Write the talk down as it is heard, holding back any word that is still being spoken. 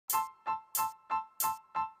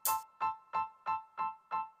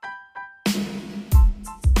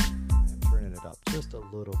just a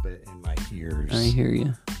little bit in my ears. I hear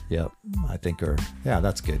you. Yep. I think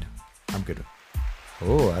that's good. I'm good.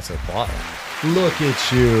 Oh, that's a bottle. Look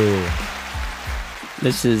at you.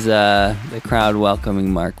 This is the crowd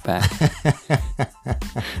welcoming Mark back.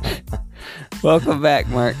 Welcome back,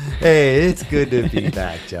 Mark. Hey, it's good to be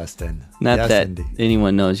back, Justin. Not yes, that indeed.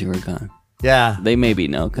 anyone knows you were gone. Yeah. They maybe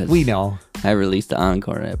know because We know. I released the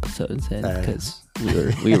encore episode instead because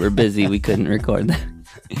we were busy. We couldn't record that.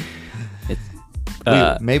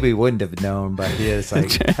 Maybe we wouldn't have known, but it's like,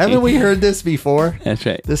 right. haven't we heard this before? That's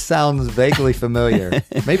right. This sounds vaguely familiar.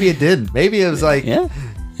 Maybe it didn't. Maybe it was like, Yeah.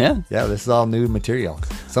 this is all new material.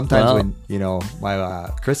 Sometimes when,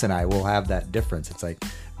 my Chris and I will have that difference. It's like,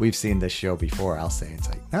 we've seen this show before. I'll say, it's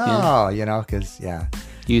like, because,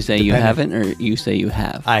 You say you haven't, or you say you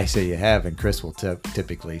have? I say you have, and Chris will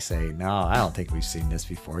typically say, no, I don't think we've seen this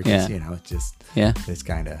before. Just, it's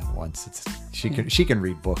kind of once she can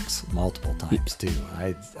read books multiple times too.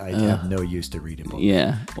 I have no use to reading books.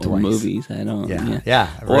 Yeah, or twice. movies. I don't. Yeah.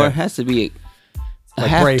 Or it has to be. I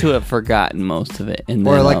have to have forgotten most of it, and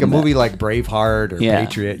or then like a movie like Braveheart or Yeah.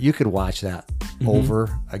 Patriot. You could watch that over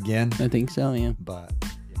again. I think so. Yeah. But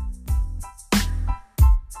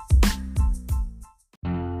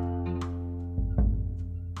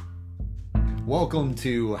welcome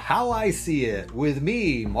to How I See It with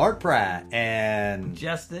me, Mark Pratt, and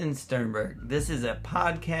Justin Sternberg. This is a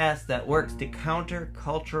podcast that works to counter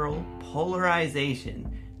cultural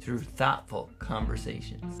polarization through thoughtful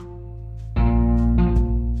conversations.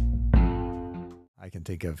 I can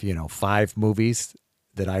think of 5 movies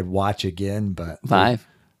that I'd watch again, but 5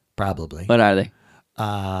 probably. What are they?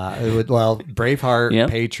 Braveheart, Yep.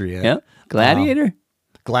 Patriot, Yep. Gladiator.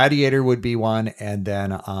 Gladiator would be one, and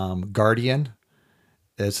then Guardian.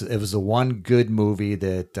 It was the one good movie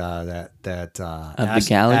that the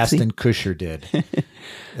galaxy? Ashton Kutcher did.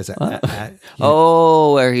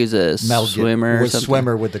 Where he's a swimmer. Was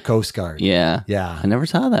swimmer with the Coast Guard. Yeah. Yeah. I never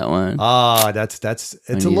saw that one. Oh, it's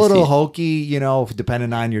a need to little see it. hokey,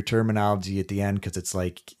 depending on your terminology at the end, because it's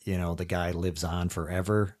like, the guy lives on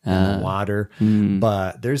forever in the water.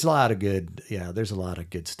 But there's a lot of good, there's a lot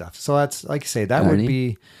of good stuff. So that's, like I say, that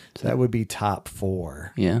would be top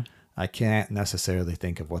 4. Yeah. I can't necessarily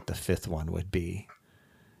think of what the 5th one would be.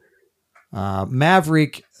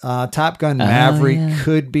 Maverick, Top Gun Maverick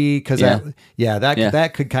could be, because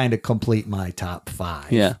that could kind of complete my top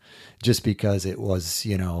 5. Yeah. Just because it was,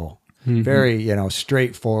 very,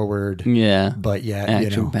 straightforward. Yeah. But yet,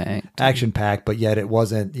 action packed, but yet it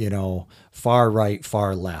wasn't, far right,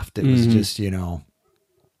 far left. It was just,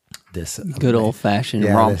 this good old fashioned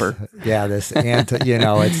romper. This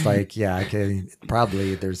it's like,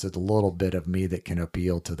 probably there's a little bit of me that can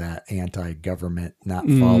appeal to that anti-government, not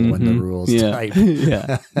following the rules type.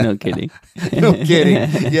 Yeah. No kidding. No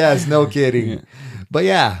kidding. Yes, no kidding. Yeah. But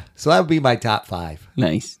so that would be my top 5.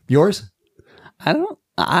 Nice. Yours? I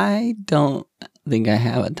don't think I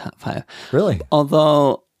have a top 5. Really?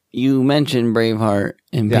 Although you mentioned Braveheart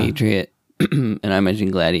and Patriot, and I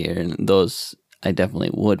mentioned Gladiator, and those I definitely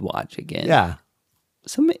would watch again. Yeah.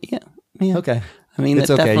 So yeah. Okay. I mean, it's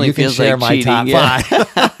that okay. definitely You can feels share like my cheating. top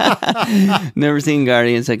 5. Never seen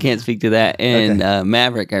Guardians, so I can't speak to that. And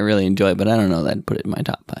Maverick, I really enjoy, but I don't know that I'd put it in my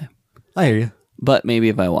top 5. I hear you. But maybe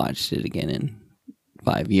if I watched it again in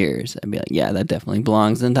 5 years, I'd be like, yeah, that definitely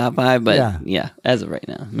belongs in top 5. But as of right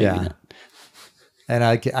now, maybe not. And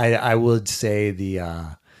I would say the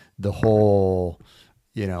whole,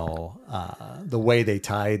 the way they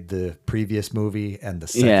tied the previous movie and the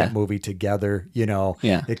second movie together,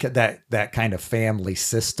 that kind of family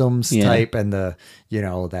systems type, and the,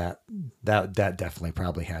 that definitely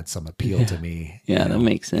probably had some appeal to me. Yeah, that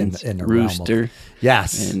makes sense. In the Rooster. realm of,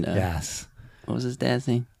 yes. And, yes. What was his dad's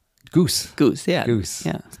name? Goose. Yeah. Goose.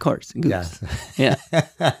 Yeah, of course. Goose. Yes. Yeah.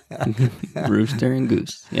 Rooster and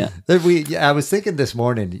Goose. Yeah. I was thinking this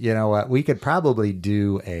morning, what, we could probably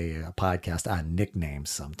do a podcast on nicknames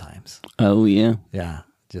sometimes. Oh, yeah. Yeah.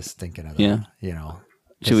 Just thinking of that. Yeah.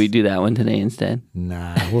 Should we do that one today instead?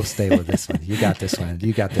 Nah, we'll stay with this one. You got this one.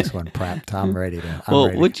 Prepped. I'm ready to.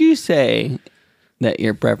 Well, would you say that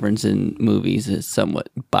your preference in movies is somewhat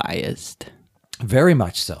biased? Very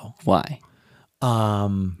much so. Why?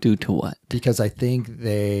 Due to what? Because I think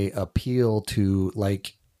they appeal to,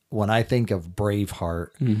 like, when I think of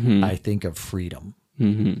Braveheart, I think of freedom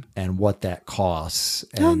and what that costs.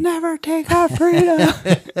 They'll never take our freedom.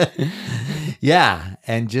 Yeah.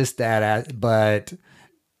 And just that, but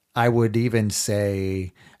I would even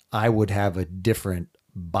say I would have a different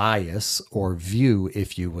bias or view,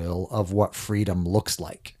 if you will, of what freedom looks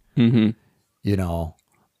like.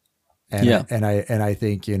 And I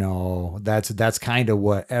think, you know, that's kind of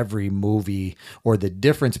what every movie, or the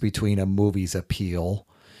difference between a movie's appeal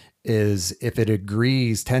is, if it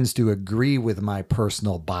tends to agree with my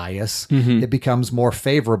personal bias, it becomes more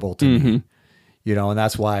favorable to me, you know, and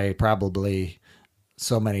that's why probably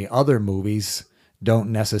so many other movies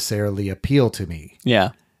don't necessarily appeal to me.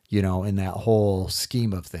 Yeah. You know, in that whole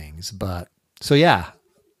scheme of things. But so, yeah.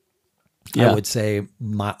 I would say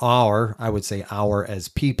our as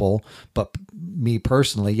people, but me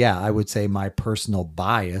personally, yeah, I would say my personal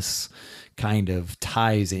bias kind of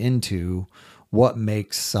ties into what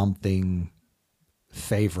makes something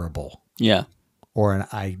favorable. Yeah. Or an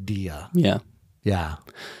idea. Yeah. Yeah.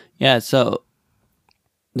 Yeah. So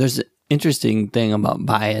there's an interesting thing about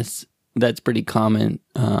bias that's pretty common,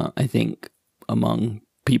 I think, among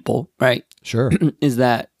people, right? Sure. Is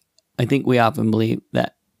that I think we often believe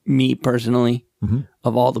that me personally,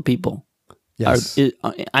 of all the people, yes,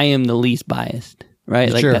 I am the least biased,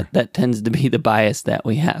 right? Like sure. that tends to be the bias that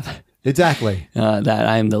we have. Exactly. That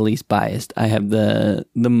I am the least biased. I have the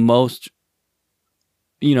most,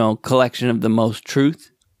 you know, collection of the most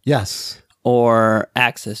truth. Yes. Or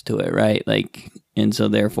access to it, right? Like, and so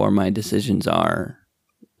therefore my decisions are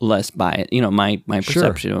less biased. You know, my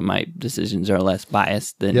perception of my decisions are less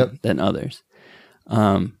biased than others.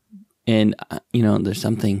 And you know, there's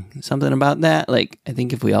something about that. Like, I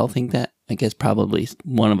think if we all think that, I guess probably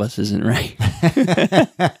one of us isn't right.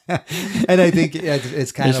 And I think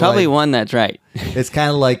it's kind of there's probably one that's right. It's kind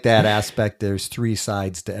of like that aspect. There's three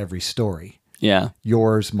sides to every story. Yeah.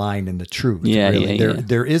 Yours, mine, and the truth. Yeah, really. yeah,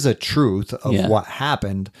 There is a truth of what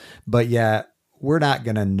happened, but yet we're not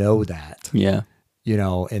going to know that. Yeah. You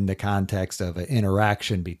know, in the context of an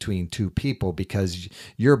interaction between two people, because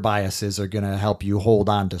your biases are going to help you hold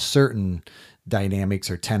on to certain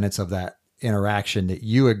dynamics or tenets of that interaction that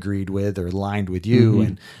you agreed with or aligned with you.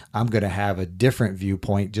 And I'm going to have a different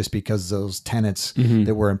viewpoint just because those tenets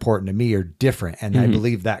that were important to me are different. And I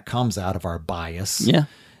believe that comes out of our bias. Yeah.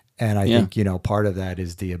 And I think, you know, part of that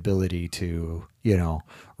is the ability to, you know,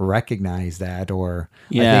 recognize that, or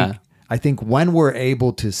I think when we're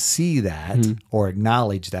able to see that or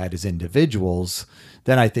acknowledge that as individuals,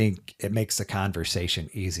 then I think it makes the conversation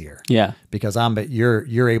easier. Yeah. Because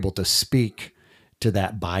you're able to speak to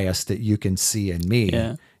that bias that you can see in me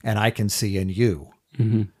and I can see in you.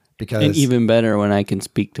 Because, and even better when I can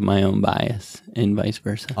speak to my own bias and vice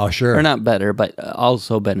versa. Oh, sure. Or not better, but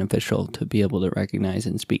also beneficial to be able to recognize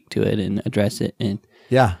and speak to it and address it. And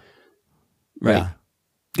yeah. Right.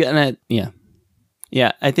 Yeah.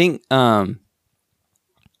 Yeah, I think, the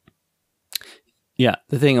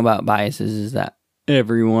thing about biases is that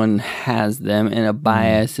everyone has them, and a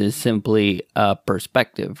bias is simply a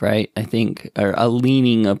perspective, right? I think, or a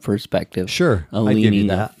leaning of perspective. Sure, a leaning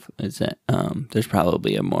of, is that, there's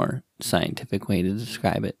probably a more scientific way to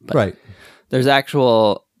describe it. But right. There's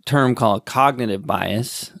actual term called cognitive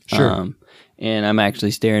bias. Sure. And I'm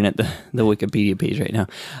actually staring at the Wikipedia page right now.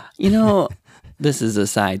 You know... This is a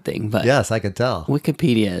side thing, but yes, I can tell.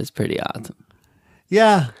 Wikipedia is pretty awesome.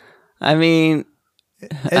 Yeah. I mean,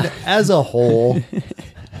 and as a whole,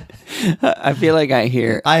 I feel like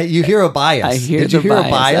you hear a bias. I hear Did you hear a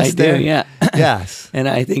bias I there? do, yeah. Yes. And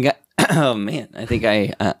I think, I think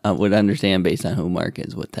I would understand based on who Mark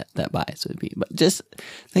is what that bias would be. But just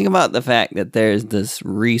think about the fact that there's this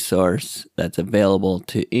resource that's available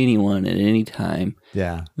to anyone at any time.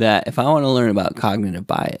 Yeah. That if I want to learn about cognitive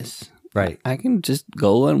bias, right, I can just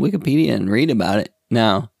go on Wikipedia and read about it.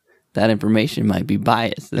 Now, that information might be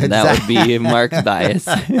biased. And that would be Mark's bias.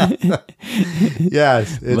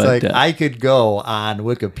 Yes. It's I could go on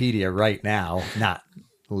Wikipedia right now, not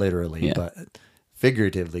literally, but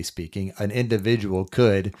figuratively speaking, an individual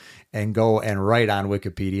could and go and write on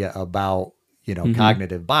Wikipedia about, you know,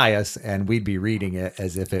 cognitive bias, and we'd be reading it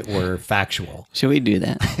as if it were factual. Should we do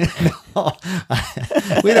that? No,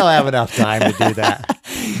 we don't have enough time to do that.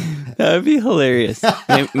 That would be hilarious.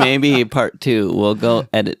 Maybe part 2, we'll go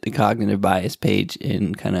edit the cognitive bias page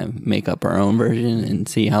and kind of make up our own version and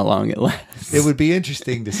see how long it lasts. It would be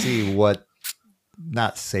interesting to see what,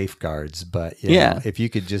 not safeguards, but you know, if you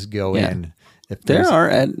could just go in. If there are,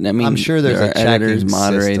 I'm sure there's there a are editors,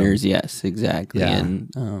 moderators. system. Yes, exactly. Yeah.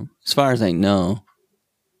 And as far as I know,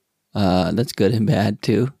 that's good and bad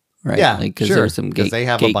too, right? Yeah, like, because there's some they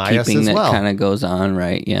have a bias gatekeeping as that well. kind of goes on,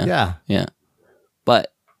 right? Yeah.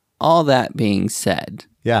 But all that being said,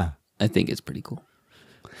 I think it's pretty cool.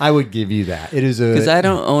 I would give you that. It is because I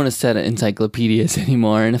don't own a set of encyclopedias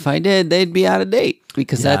anymore, and if I did, they'd be out of date.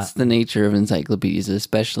 Because that's the nature of encyclopedias,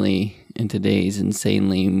 especially in today's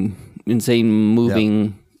insane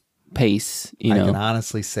moving pace. You know, I can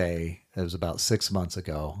honestly say it was about 6 months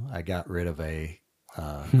ago, I got rid of a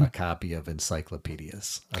copy of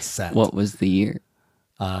encyclopedias, a set. What was the year?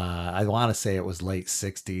 I want to say it was late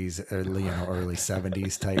 60s, early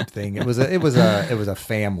 70s type thing. It was a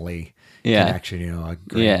family connection, a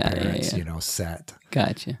grandparents, set.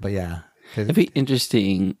 Gotcha. But yeah, it'd be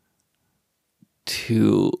interesting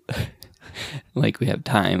to, like, we have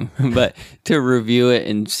time, but to review it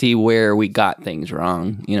and see where we got things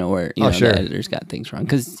wrong. Where sure. the editors got things wrong,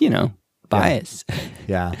 because bias.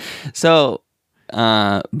 Yeah. So,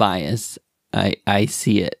 bias. I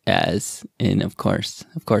see it as, and of course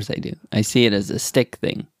I do. I see it as a stick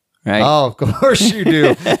thing, right? Oh, of course you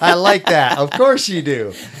do. I like that. Of course you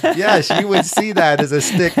do. Yes, you would see that as a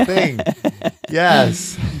stick thing.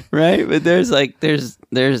 Yes. Right? But there's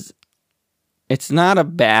it's not a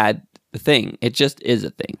bad thing. It just is a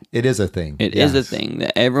thing. It is a thing. It is a thing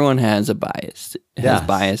that everyone has a bias. It has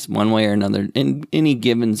bias one way or another in any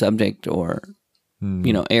given subject or,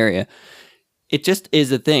 area. It just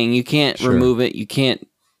is a thing. You can't remove it. You can't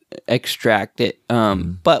extract it.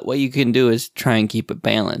 But what you can do is try and keep it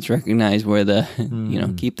balanced. Recognize where the,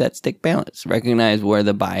 keep that stick balanced. Recognize where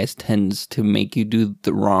the bias tends to make you do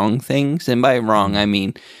the wrong things. And by wrong, I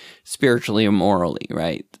mean spiritually or morally,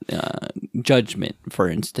 right? Judgment, for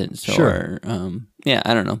instance. Sure. Or,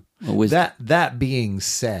 I don't know. That being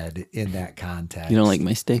said, in that context. You don't like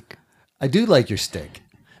my stick? I do like your stick.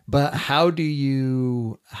 But how do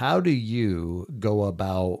you go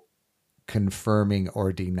about confirming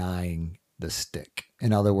or denying the stick?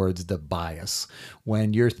 In other words, the bias.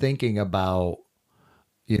 When you're thinking about,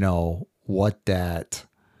 what that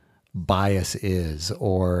bias is,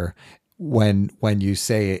 or when you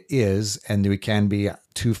say it is, and we can be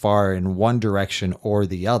too far in one direction or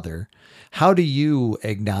the other, how do you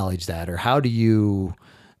acknowledge that, or how do you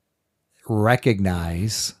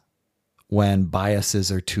recognize when biases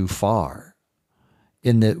are too far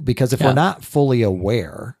because if we're not fully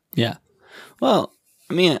aware. Yeah. Well,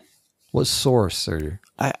 I mean, what source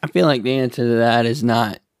I feel like the answer to that is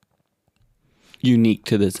not unique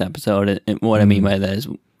to this episode. And what I mean by that is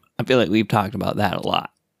I feel like we've talked about that a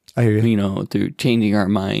lot. I hear you. Through Changing Our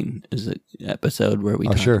Mind is an episode where we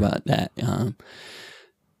talk about that.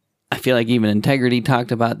 I feel like even Integrity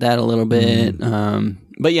talked about that a little bit.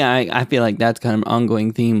 But yeah, I feel like that's kind of an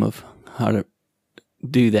ongoing theme of how to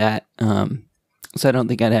do that. So I don't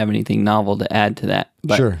think I'd have anything novel to add to that.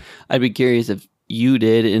 But I'd be curious if you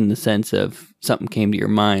did, in the sense of something came to your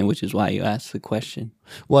mind, which is why you asked the question.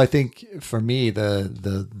 Well, I think for me,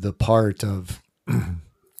 the part of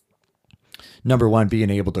number one, being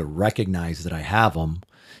able to recognize that I have them,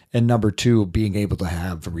 and number two, being able to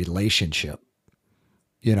have a relationship,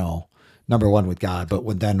 number one with God,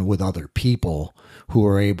 but then with other people who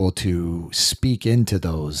are able to speak into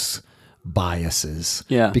those biases.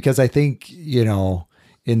 Yeah. Because I think,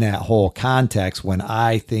 in that whole context, when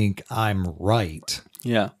I think I'm right.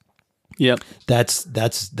 Yeah. Yep.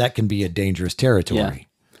 That can be a dangerous territory.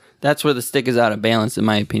 Yeah. That's where the stick is out of balance, in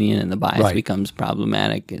my opinion, and the bias becomes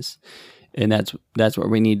problematic. And that's where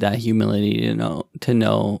we need that humility to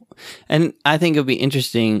know. And I think it'd be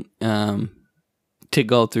interesting to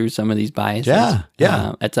go through some of these biases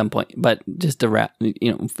at some point. But just to wrap,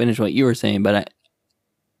 finish what you were saying,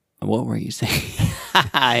 what were you saying?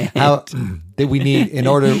 How that we need, in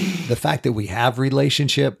order, the fact that we have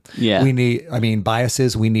relationship, we need,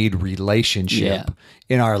 biases, we need relationship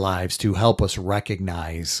in our lives to help us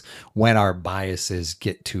recognize when our biases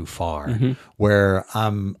get too far, where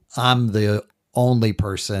I'm the only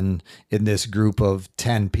person in this group of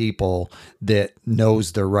 10 people that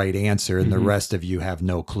knows the right answer, and the rest of you have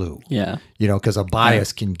no clue. Yeah. Because a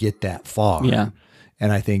bias can get that far. Yeah.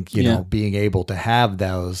 And I think, being able to have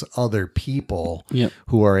those other people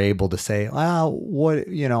who are able to say, well,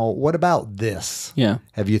 what about this? Yeah.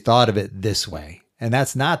 Have you thought of it this way? And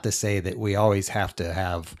that's not to say that we always have to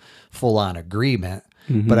have full on agreement,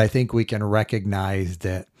 but I think we can recognize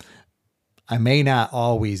that I may not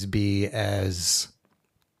always be as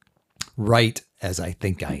right as I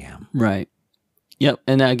think I am. Right. Yep.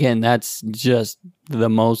 And again, that's just the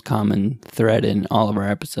most common thread in all of our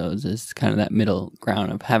episodes, is kind of that middle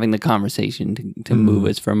ground of having the conversation to move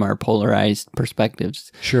us from our polarized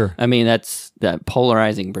perspectives. Sure. I mean, that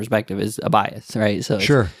polarizing perspective is a bias, right? So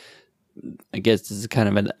I guess this is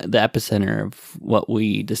kind of the epicenter of what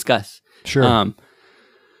we discuss. Sure.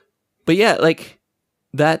 But yeah, like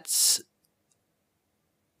that's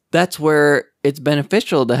where it's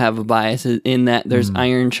beneficial to have a bias, in that there's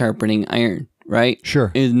iron sharpening iron. Right?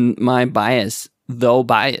 Sure. In my bias, though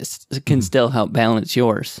biased, can still help balance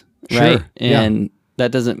yours. Right? Sure. And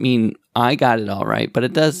that doesn't mean I got it all right, but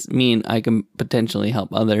it does mean I can potentially help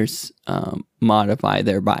others modify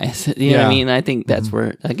their bias. You know what I mean? I think that's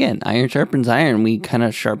where, again, iron sharpens iron. We kind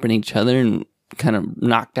of sharpen each other and kind of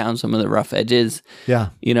knock down some of the rough edges. Yeah.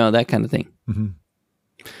 You know, that kind of thing.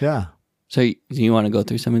 Yeah. So do you want to go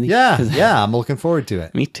through some of these? Yeah. I'm looking forward to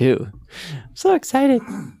it. Me too. I'm so excited.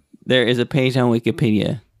 There is a page on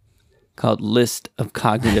Wikipedia called List of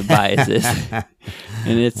Cognitive Biases.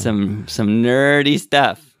 And it's some nerdy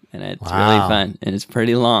stuff. And it's really fun. And it's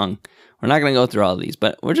pretty long. We're not going to go through all of these,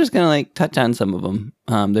 but we're just going to like touch on some of them.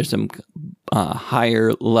 There's some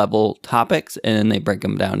higher level topics, and then they break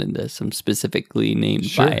them down into some specifically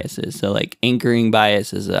named biases. So like anchoring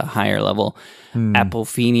bias is a higher level.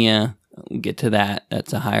 Apophenia, we'll get to that.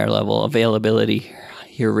 That's a higher level. Availability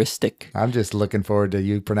heuristic. I'm just looking forward to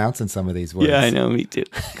you pronouncing some of these words. Yeah, I know, me too.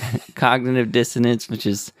 Cognitive dissonance, which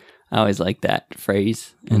is, I always like that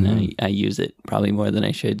phrase, and I use it probably more than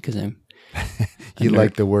I should because I'm... You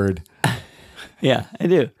like the word. Yeah, I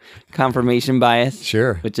do. Confirmation bias.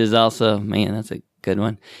 Sure. Which is also, man, that's a good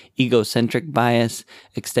one. Egocentric bias,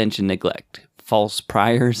 extension neglect, false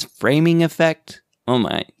priors, framing effect. Oh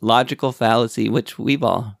my, logical fallacy, which we've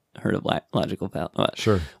all heard of logical fallacy.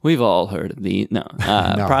 Sure. We've all heard of the, no.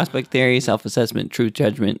 Prospect theory, self-assessment, truth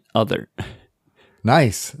judgment, other.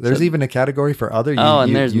 Nice. There's even a category for other.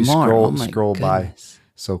 And there's you more. Scroll by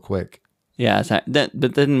so quick. Yeah,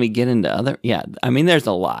 but then we get into other. Yeah, I mean, there's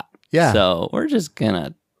a lot. Yeah. So we're just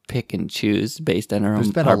gonna pick and choose based on our own.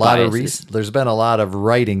 There's been a lot of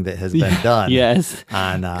writing that has been done. Yes.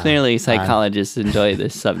 On clearly, psychologists enjoy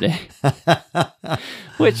this subject,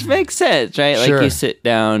 which makes sense, right? Like you sit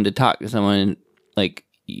down to talk to someone, like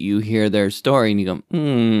you hear their story, and you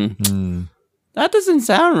go, that doesn't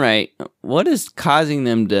sound right. What is causing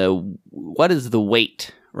them to? What is the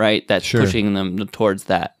weight, right? That's pushing them towards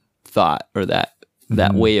that thought or that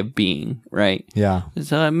way of being, right? Yeah.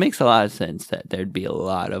 So it makes a lot of sense that there'd be a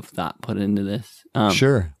lot of thought put into this.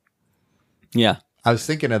 Sure. Yeah. I was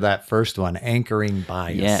thinking of that first one, anchoring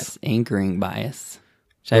bias. Yes, anchoring bias.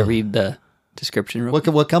 Should I read the description real quick?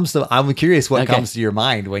 What comes to? I'm curious what comes to your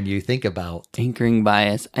mind when you think about anchoring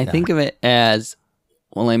bias. I think of it as,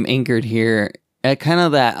 well, I'm anchored here at kind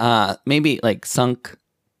of that maybe like sunk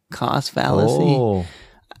cost fallacy. Oh.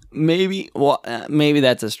 Maybe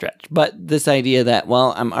that's a stretch, but this idea that,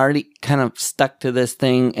 well, I'm already kind of stuck to this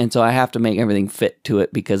thing, and so I have to make everything fit to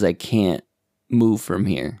it because I can't move from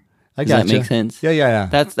here. Does that make sense? Yeah.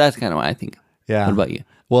 That's kind of what I think. Yeah. What about you?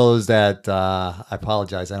 Well, is that I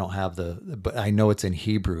apologize, I don't have but I know it's in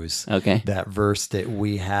Hebrews. Okay. That verse that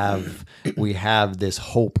we have this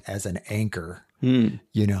hope as an anchor. You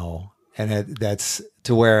know, and that's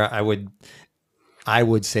to where I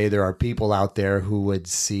would say there are people out there who would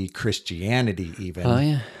see Christianity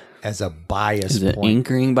even as a bias point. An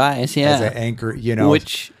anchoring bias, yeah. As an anchor, you know.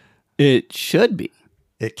 Which it should be.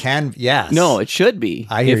 It can, yes. No, it should be.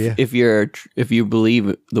 I hear you. If you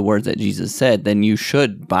believe the words that Jesus said, then you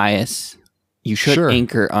should bias. You should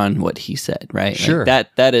anchor on what he said, right? Sure.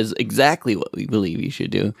 Like that is exactly what we believe you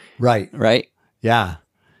should do. Right. Right? Yeah.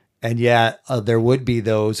 And yet there would be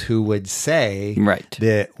those who would say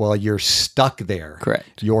that, well, you're stuck there.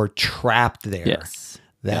 Correct. You're trapped there. Yes.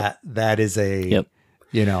 That is a,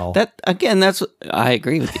 you know. That, again, that's, I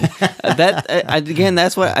agree with you.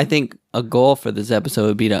 That's what I think a goal for this episode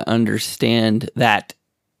would be, to understand that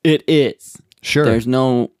it is. Sure.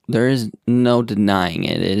 There is no denying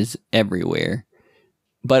it. It is everywhere.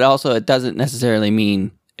 But also it doesn't necessarily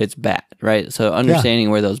mean it's bad, right? So understanding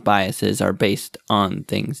where those biases are based on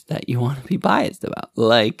things that you want to be biased about,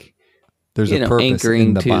 like there's a purpose anchoring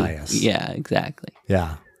in the to bias. Yeah, exactly.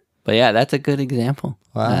 Yeah, but yeah, that's a good example.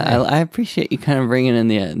 Wow. I appreciate you kind of bringing in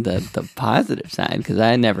the positive side, because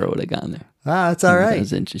I never would have gone there. That's all right. That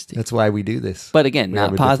was interesting. That's why we do this. But again,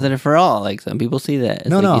 not positive for all. Like some people see that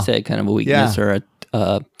as, you said, kind of a weakness or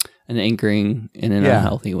an anchoring in an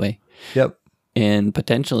unhealthy way. Yep. And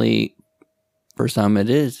potentially, for some, it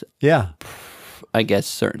is. Yeah. I guess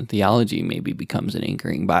certain theology maybe becomes an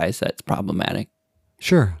anchoring bias that's problematic.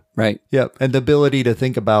 Sure. Right. Yep. And the ability to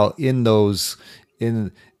think about you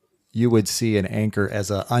would see an anchor as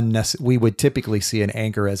we would typically see an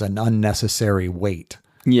anchor as an unnecessary weight.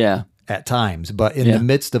 Yeah. At times. But in the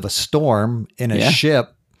midst of a storm in a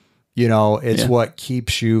ship, you know, it's what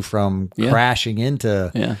keeps you from crashing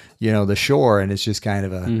into, you know, the shore. And it's just kind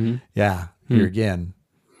of a, here again.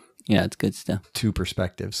 Yeah, it's good stuff. Two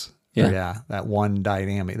perspectives. Yeah. That one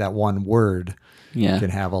dynamic, that one word can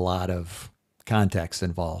have a lot of context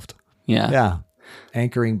involved. Yeah. Yeah.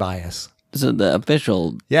 Anchoring bias. So the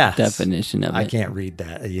official Yes. definition of it. I can't read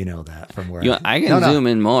that. You know that from where I can zoom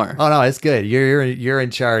in more. Oh no, it's good. You're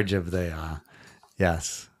in charge of the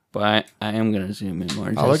yes. But I am going to zoom in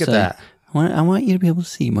more. Oh, look at that. I want you to be able to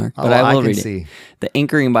see, Mark. But Oh, I will can read see. it. The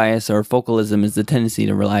anchoring bias or focalism is the tendency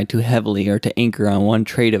to rely too heavily or to anchor on one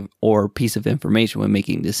trait of or piece of information when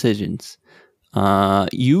making decisions.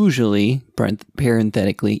 Usually,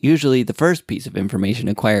 parenthetically, the first piece of information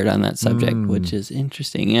acquired on that subject, which is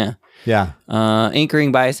interesting. Yeah. Yeah.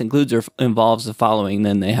 Anchoring bias includes or involves the following.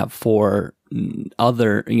 Then they have 4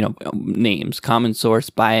 other, names: common source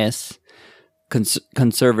bias,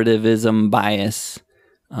 conservatism bias,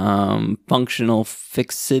 functional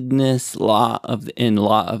fixedness, law of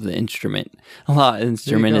the instrument. A law of the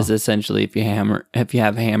instrument is essentially if you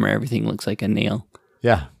have a hammer, everything looks like a nail.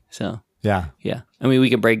 Yeah. So. Yeah. Yeah. I mean,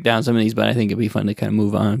 we could break down some of these, but I think it'd be fun to kind of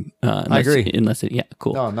move on. I agree.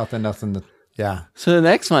 Cool. No, nothing. Yeah. So the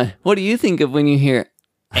next one, what do you think of when you hear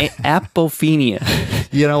apophenia?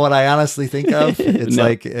 You know what I honestly think of? It's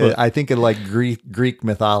I think of like Greek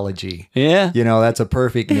mythology. Yeah. That's a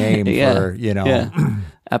perfect name for,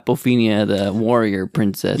 Apophenia, the warrior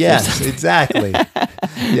princess. Yes, exactly.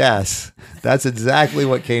 Yes. That's exactly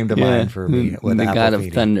what came to mind for me with the Apophenia. god of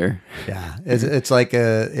thunder. Yeah. It's like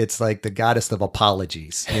the goddess of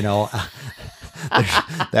apologies,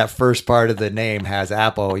 That first part of the name has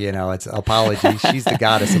Apo, it's apology. She's the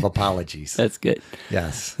goddess of apologies. That's good.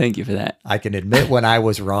 Yes. Thank you for that. I can admit when I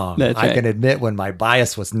was wrong. I can admit when my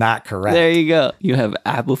bias was not correct. There you go. You have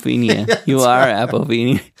apophenia. You are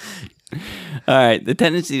apophenia. All right. The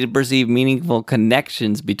tendency to perceive meaningful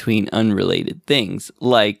connections between unrelated things,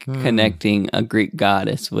 like connecting a Greek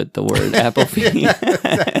goddess with the word apophenia.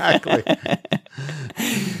 Exactly.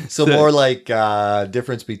 So more like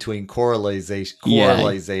difference between correlation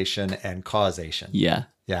and causation. Yeah.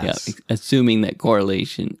 Yes. Yeah. Assuming that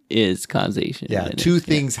correlation is causation. Yeah. Two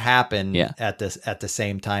things happen at the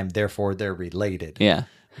same time, therefore they're related. Yeah.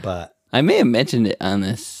 But I may have mentioned it on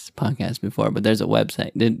this podcast before, but there's a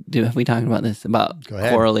website. Have we talked about this about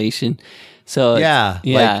correlation? So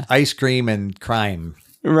like ice cream and crime.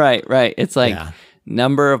 Right. It's like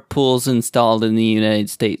number of pools installed in the United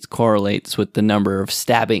States correlates with the number of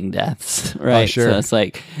stabbing deaths, right? Oh, sure. So it's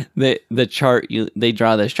like the chart they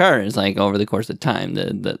draw this chart, and it's like over the course of time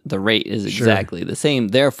the rate is exactly the same.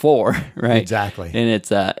 Therefore, right? Exactly. And it's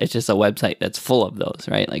just a website that's full of those,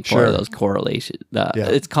 right? Like four of those correlations.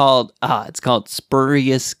 It's called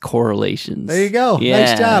spurious correlations. There you go.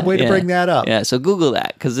 Nice job. Way to bring that up. Yeah. So Google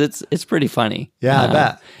that because it's pretty funny. Yeah, I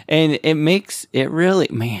bet. And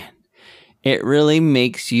it really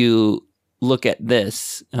makes you look at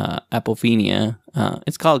this apophenia.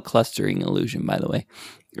 It's called clustering illusion, by the way.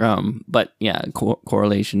 But yeah,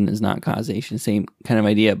 correlation is not causation. Same kind of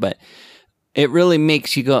idea. But it really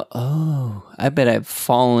makes you go, oh, I bet I've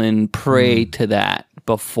fallen prey to that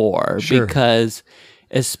before. Sure. Because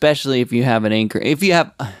especially if you have an anchor,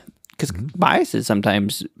 because biases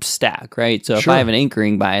sometimes stack, right? So if I have an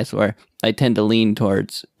anchoring bias where I tend to lean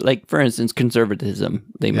towards, like, for instance, conservatism,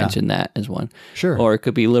 they mentioned that as one. Sure. Or it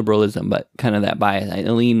could be liberalism, but kind of that bias. I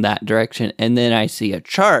lean that direction. And then I see a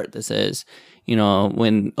chart that says,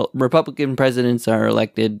 when Republican presidents are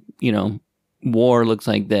elected, war looks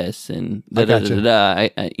like this. And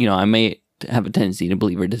I may have a tendency to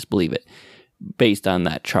believe or disbelieve it based on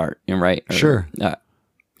that chart, right? Sure.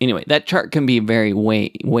 Anyway, that chart can be very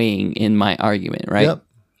weighing in my argument, right? Yep.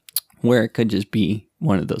 Where it could just be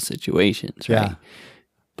one of those situations, right? Yeah.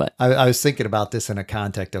 But I was thinking about this in a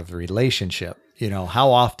context of relationship. How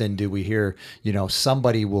often do we hear,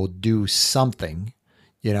 somebody will do something,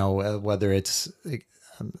 whether it's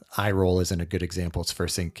eye roll isn't a good example. It's the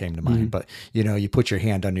first thing that came to mind. But, you put your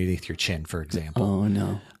hand underneath your chin, for example. Oh,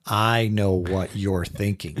 no. I know what you're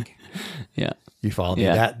thinking. Yeah. You follow me?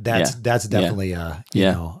 That's definitely a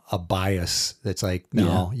bias. That's like,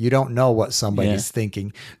 no, you don't know what somebody's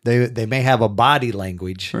thinking. They may have a body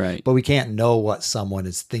language, right? But we can't know what someone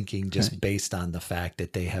is thinking just based on the fact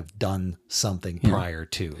that they have done something prior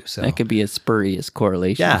to. So that could be a spurious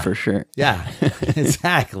correlation for sure. Yeah,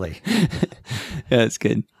 exactly. That's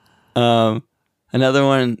good. Another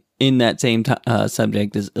one in that same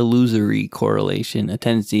subject is illusory correlation, a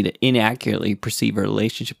tendency to inaccurately perceive a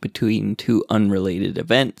relationship between two unrelated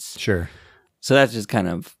events. Sure. So that's just kind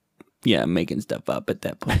of, making stuff up at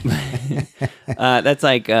that point. That's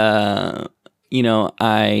like, I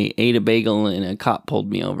ate a bagel and a cop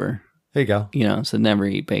pulled me over. There you go. So never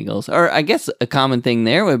eat bagels. Or I guess a common thing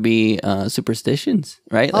there would be superstitions,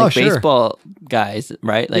 right? Like baseball guys,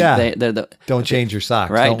 right? Like they're don't change your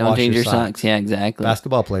socks. Right? Don't change your socks. Yeah, exactly.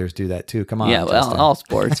 Basketball players do that too. Come on. Yeah, well, all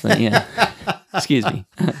sports, but yeah. Excuse me.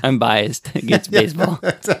 I'm biased against baseball.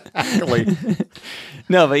 Exactly.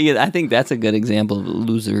 No, but yeah, I think that's a good example of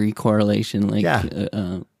illusory correlation. Like,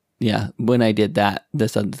 yeah, when I did that,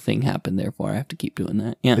 this other thing happened. Therefore, I have to keep doing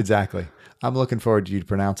that. Yeah, Exactly. I'm looking forward to you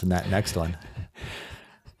pronouncing that next one.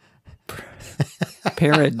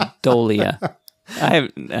 Pareidolia. I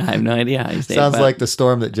have no idea how you say it. Sounds like the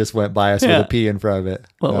storm that just went by us with a P in front of it.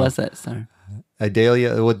 What was that storm?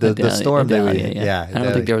 Idalia, with the storm that we, I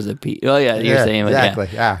don't think there was a P. Oh yeah, you're saying exactly.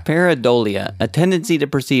 Yeah. Pareidolia, a tendency to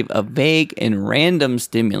perceive a vague and random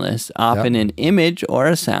stimulus, often an image or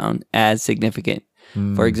a sound, as significant.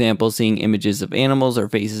 For example, seeing images of animals or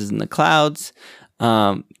faces in the clouds.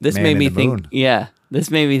 This made me think. Yeah, this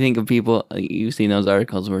made me think of people. You've seen those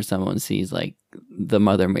articles where someone sees like the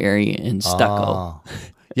Mother Mary in stucco. Oh.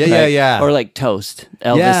 Yeah, right? yeah. Or like toast.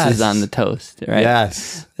 Elvis is on the toast, right?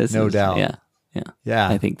 Yes, no doubt. Yeah.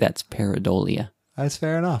 I think that's pareidolia. That's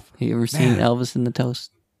fair enough. Have you ever seen Elvis in the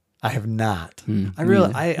toast? I have not. I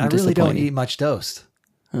really don't eat much toast.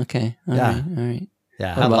 Okay. All right.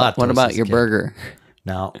 Yeah. What about your burger?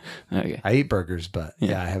 No. Okay. I eat burgers, but I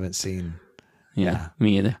haven't seen. Yeah,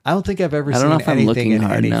 me either. I don't think I've ever seen anything in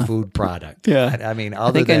any food product. Yeah. I mean, I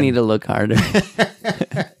think I need to look harder.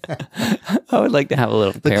 I would like to have a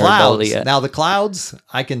little pareidolia. Now the clouds,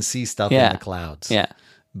 I can see stuff in the clouds. Yeah.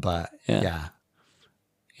 But yeah.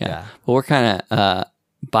 Well, we're kind of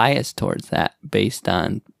biased towards that based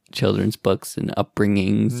on children's books and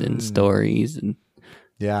upbringings and stories and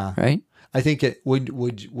right. I think it would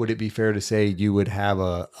it be fair to say you would have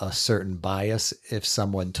a certain bias if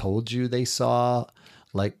someone told you they saw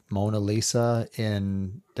like Mona Lisa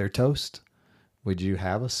in their toast? Would you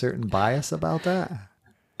have a certain bias about that?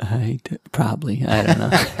 Probably. I don't know.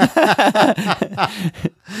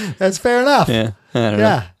 That's fair enough. Yeah. I don't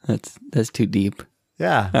know. That's too deep.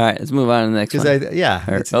 Yeah. All right, let's move on to the next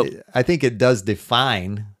one. I think it does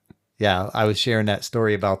define. Yeah, I was sharing that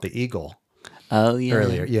story about the eagle. Oh yeah.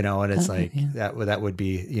 Earlier, and it's that would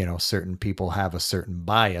be, certain people have a certain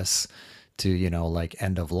bias to, like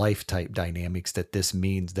end of life type dynamics that this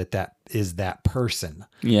means that is that person.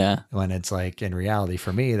 Yeah. When it's like in reality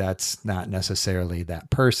for me, that's not necessarily that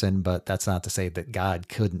person, but that's not to say that God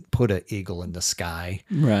couldn't put an eagle in the sky.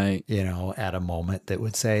 Right. At a moment that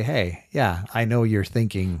would say, hey, yeah, I know you're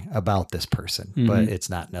thinking about this person, but it's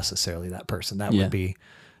not necessarily that person. That would be,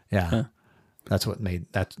 That's what made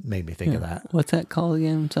me think of that. What's that called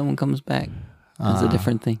again? When someone comes back, it's a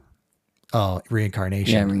different thing. Oh,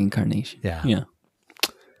 reincarnation. Yeah, reincarnation. Yeah.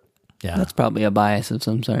 That's probably a bias of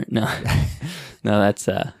some sort. No, that's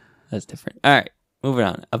different. All right, moving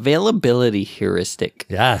on. Availability heuristic.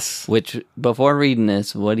 Yes. Which before reading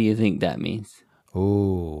this, what do you think that means?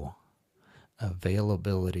 Ooh,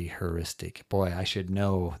 availability heuristic. Boy, I should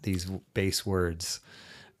know these base words.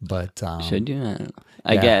 But should you? I don't know.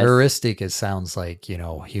 I guess heuristic. It sounds like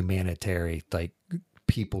humanitarian, like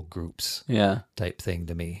people groups, type thing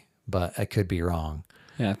to me. But I could be wrong.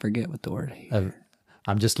 Yeah, I forget what the word.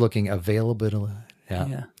 I'm just looking availability.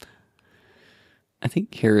 Yeah. I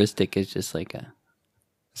think heuristic is just like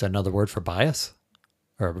Is that another word for bias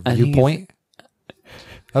or viewpoint?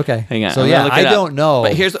 Okay, hang on. So I don't know.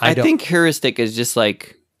 But I think heuristic is just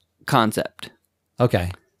like concept.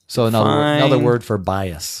 Okay. So another word for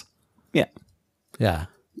bias. Yeah. Yeah.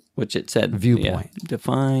 Which it said. Viewpoint. Yeah.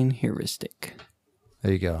 Define heuristic.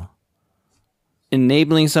 There you go.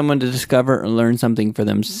 Enabling someone to discover or learn something for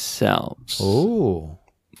themselves. Oh.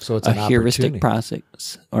 So it's a heuristic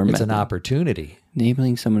process or method. It's an opportunity.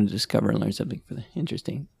 Enabling someone to discover and learn something for them.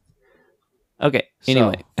 Interesting. Okay.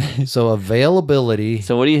 Anyway. So availability.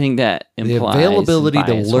 So what do you think that implies? The availability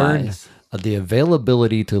to learn. The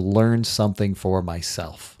availability to learn something for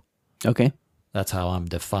myself. Okay. That's how I'm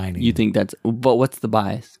defining. You think but what's the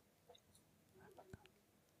bias?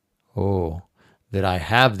 Oh, that I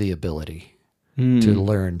have the ability to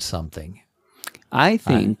learn something. I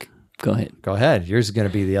think, go ahead. Go ahead. Yours is going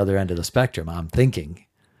to be the other end of the spectrum. I'm thinking.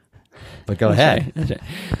 But go ahead. Right. That's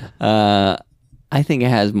right. I think it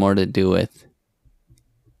has more to do with,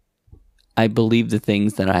 I believe the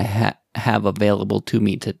things that I have available to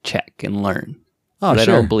me to check and learn. Oh, but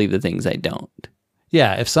sure. I don't believe the things I don't.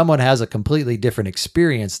 Yeah, if someone has a completely different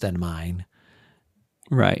experience than mine.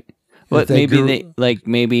 Right. But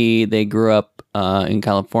maybe they grew up in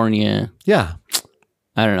California. Yeah.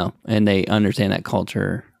 I don't know. And they understand that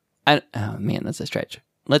culture. Oh man, that's a stretch.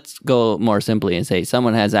 Let's go more simply and say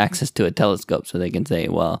someone has access to a telescope so they can say,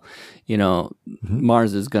 well,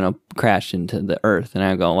 Mars is going to crash into the Earth. And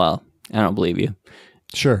I go, well, I don't believe you.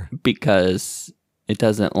 Sure. Because it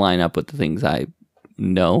doesn't line up with the things I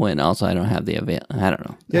know, and also I don't have the I don't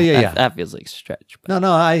know. Yeah. That feels like a stretch. But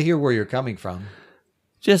No, I hear where you're coming from.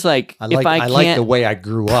 just like I if I like can't the way I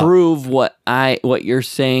grew up. prove what you're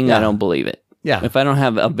saying, Yeah. I don't believe it. Yeah. If I don't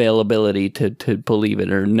have availability to believe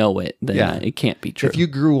it or know it, then it can't be true. If you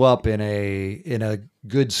grew up in a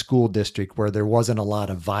good school district where there wasn't a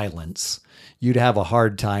lot of violence, you'd have a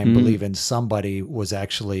hard time believing somebody was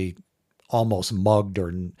actually almost mugged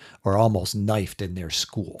or almost knifed in their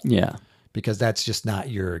school. Yeah. Because that's just not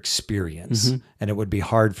your experience. And it would be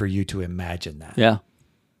hard for you to imagine that. Yeah.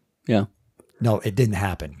 Yeah. No, it didn't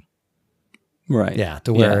happen. Right. Yeah.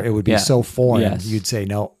 To where it would be so foreign, Yes. you'd say,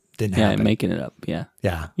 no, didn't Yeah, happen. making it up. Yeah.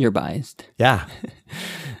 Yeah. You're biased. Yeah.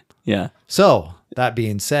 Yeah. So that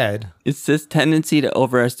being said, It's this tendency to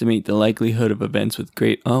overestimate the likelihood of events with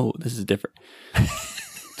great. Oh, this is different.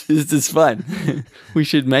 This is fun. We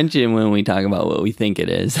should mention when we talk about what we think it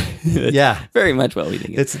is. yeah, Very much what we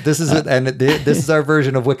think it is. this is our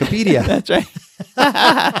version of Wikipedia. That's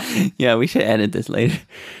right. Yeah, we should edit this later.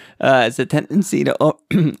 It's a tendency to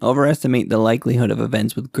overestimate the likelihood of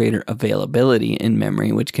events with greater availability in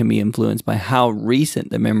memory, which can be influenced by how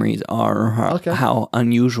recent the memories are or how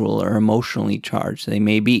unusual or emotionally charged they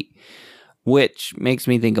may be, which makes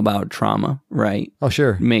me think about trauma, right? Oh,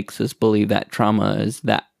 sure. Makes us believe that trauma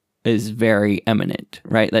is very eminent,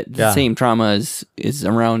 right? That the same trauma is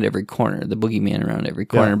around every corner, the boogeyman around every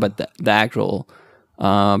corner, but the actual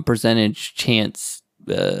percentage chance,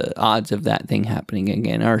 the odds of that thing happening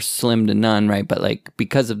again are slim to none, right? But like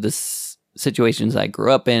because of the situations I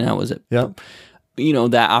grew up in, I was,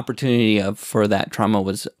 that opportunity for that trauma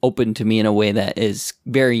was open to me in a way that is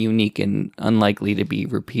very unique and unlikely to be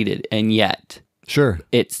repeated, and yet. Sure.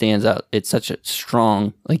 It stands out. It's such a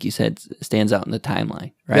strong, like you said, stands out in the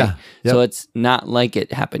timeline, right? Yeah. Yep. So it's not like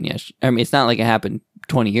it happened yesterday. I mean, it's not like it happened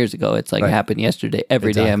 20 years ago. It's like it happened yesterday,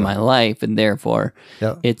 every day of my life. And therefore,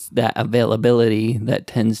 it's that availability that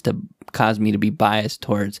tends to cause me to be biased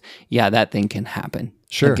towards, that thing can happen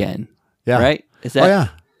again. Yeah. Right? Is that,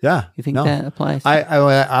 yeah. You think that applies?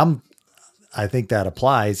 I think that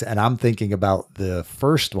applies. And I'm thinking about the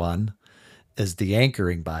first one as the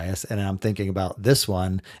anchoring bias, and I'm thinking about this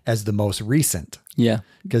one as the most recent. Yeah,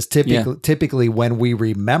 because typically when we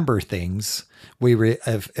remember things,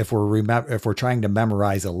 if we're trying to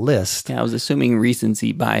memorize a list. Yeah, I was assuming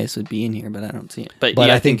recency bias would be in here, but I don't see it. But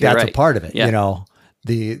I think that's a part of it. Yeah. You know,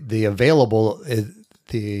 the available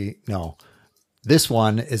this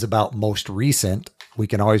one is about most recent. We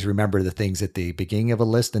can always remember the things at the beginning of a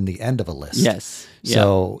list and the end of a list. Yes.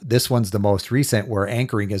 So this one's the most recent, where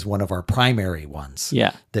anchoring is one of our primary ones.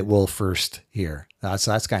 Yeah. That we'll first hear.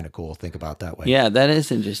 So that's kind of cool. Think about that way. Yeah, that is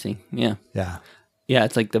interesting. Yeah. Yeah. Yeah,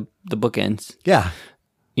 it's like the bookends. Yeah.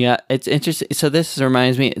 Yeah, it's interesting. So this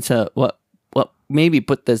reminds me. So what maybe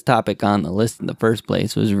put this topic on the list in the first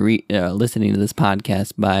place was listening to this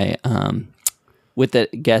podcast by with the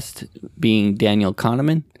guest being Daniel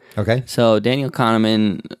Kahneman. Okay. So Daniel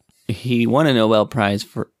Kahneman, he won a Nobel Prize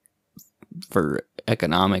for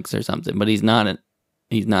economics or something, but he's not an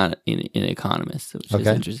economist, which is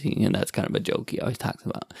interesting, and that's kind of a joke he always talks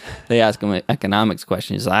about. They ask him an economics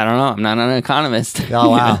question. He's like, I don't know, I'm not an economist. Oh,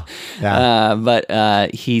 wow. Yeah.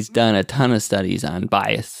 But he's done a ton of studies on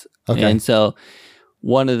bias. Okay. And so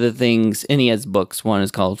one of the things, and he has books. One is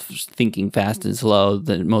called Thinking Fast and Slow.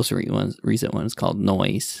 The most recent one is called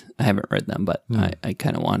Noise. I haven't read them, but I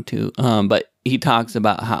kind of want to. But he talks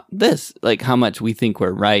about how much we think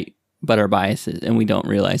we're right, but our biases, and we don't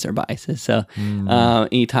realize our biases. So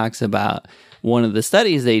he talks about one of the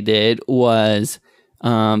studies they did was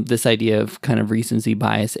this idea of kind of recency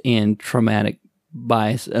bias and traumatic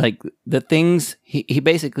bias. Like the things, he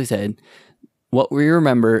basically said, what we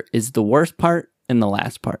remember is the worst part and the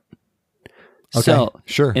last part. Okay, so,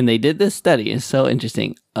 sure. And they did this study. It's so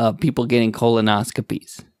interesting. People getting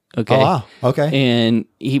colonoscopies. Okay. Oh, wow. Okay. And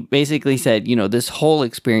he basically said, this whole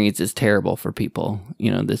experience is terrible for people.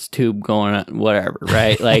 This tube going on, whatever,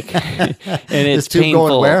 right? Like, and it's this tube painful.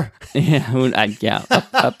 Going where? Yeah.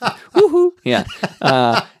 Up. Woohoo. Yeah.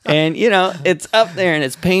 And it's up there and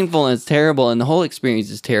it's painful and it's terrible and the whole experience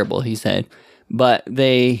is terrible, he said. But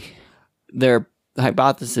their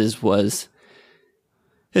hypothesis was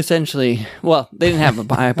essentially, well, they didn't have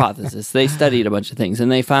a hypothesis. They studied a bunch of things, and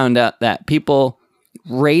they found out that people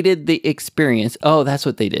rated the experience. Oh, that's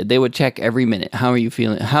what they did. They would check every minute. How are you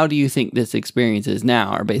feeling? How do you think this experience is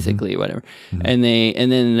now, or basically whatever. And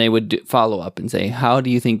then they would follow up and say, how do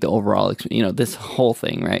you think the overall, this whole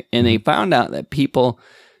thing, right? And they found out that people,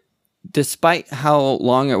 despite how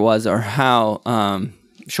long it was or how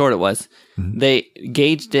short it was, they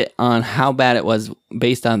gauged it on how bad it was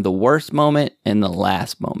based on the worst moment and the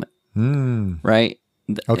last moment, right?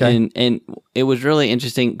 Okay. And it was really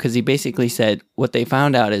interesting because he basically said what they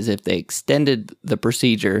found out is if they extended the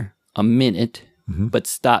procedure a minute, but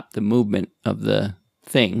stopped the movement of the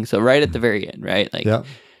thing. So right at the very end, right? Like, Yep.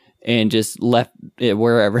 and just left it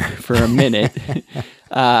wherever for a minute,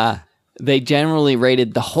 they generally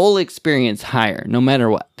rated the whole experience higher, no matter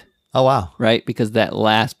what. Oh, wow. Right? Because that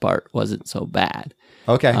last part wasn't so bad.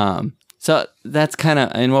 Okay. So that's kind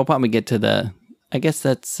of, and we'll probably get to the, I guess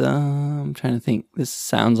that's, I'm trying to think. This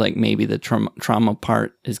sounds like maybe the trauma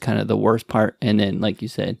part is kind of the worst part. And then, like you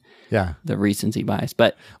said, yeah, the recency bias.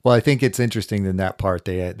 But, well, I think it's interesting in that part,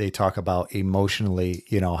 they talk about emotionally,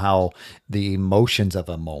 how the emotions of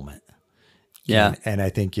a moment. yeah. And I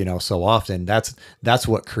think, so often that's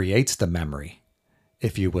what creates the memory,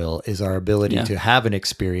 if you will, is our ability to have an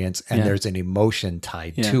experience and there's an emotion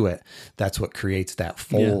tied to it. That's what creates that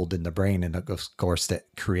fold in the brain. And of course, that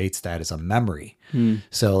creates that as a memory.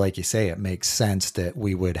 So like you say, it makes sense that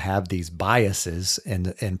we would have these biases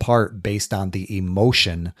in part based on the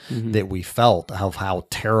emotion that we felt of how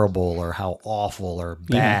terrible or how awful or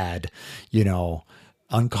bad,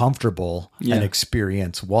 uncomfortable an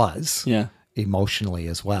experience was emotionally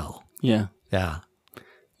as well. Yeah. Yeah.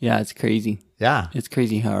 Yeah. It's crazy. Yeah. It's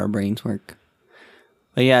crazy how our brains work.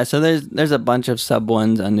 But yeah, so there's a bunch of sub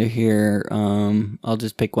ones under here. I'll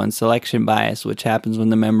just pick one. Selection bias, which happens when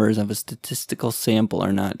the members of a statistical sample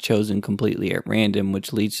are not chosen completely at random,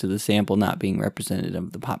 which leads to the sample not being representative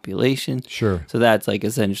of the population. Sure. So that's like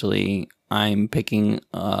essentially I'm picking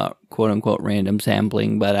quote unquote random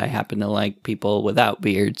sampling, but I happen to like people without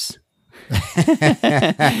beards.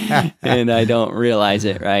 And I don't realize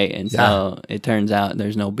it, right? And so it turns out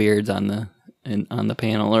there's no beards on the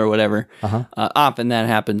panel or whatever. Often that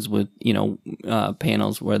happens with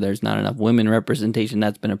panels where there's not enough women representation.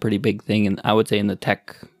 That's been a pretty big thing, and I would say in the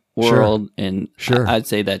tech world, and I'd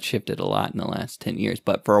say that shifted a lot in the last 10 years.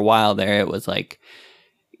 But for a while there, it was like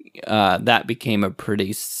that became a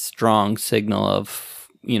pretty strong signal of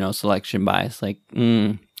selection bias. Like,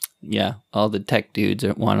 yeah, all the tech dudes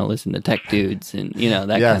want to listen to tech dudes, and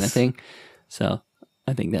that kind of thing. So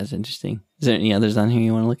I think that's interesting. Is there any others on here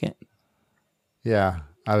you want to look at? Yeah,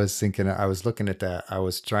 I was looking at that. I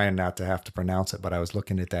was trying not to have to pronounce it, but I was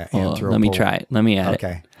looking at that. Let me try it. Let me add it.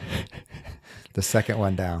 Okay. The second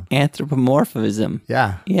one down. Anthropomorphism.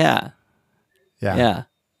 Yeah. Yeah. That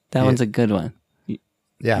one's a good one.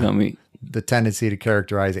 Yeah. The tendency to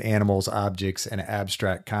characterize animals, objects, and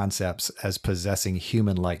abstract concepts as possessing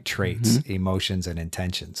human-like traits, emotions, and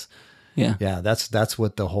intentions. Yeah. Yeah, that's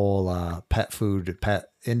what the whole pet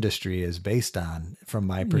industry is based on, from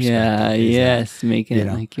my perspective. Yeah, yes, making it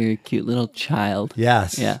like you're a cute little child.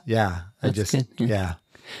 Yes. Yeah. That's good. Yeah.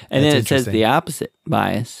 And then it says the opposite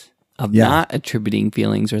bias of not attributing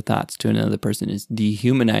feelings or thoughts to another person is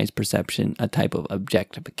dehumanized perception, a type of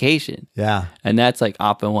objectification. Yeah. And that's like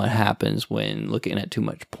often what happens when looking at too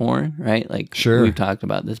much porn, right? Like we've talked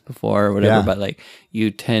about this before or whatever, but like you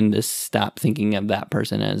tend to stop thinking of that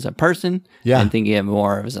person as a person and thinking of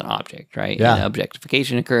more as an object, right? Yeah. And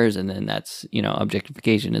objectification occurs, and then that's,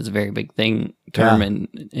 objectification is a very big term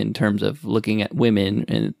in terms of looking at women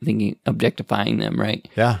and objectifying them, right?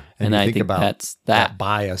 Yeah. And I think about that's that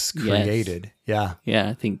bias created. Yes. Yeah.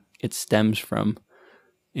 I think it stems from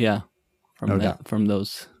from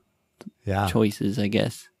those choices, I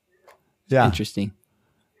guess. Yeah. Interesting.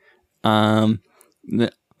 Another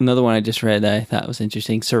one I just read that I thought was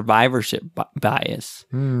interesting, survivorship bias,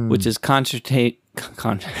 which is concentrating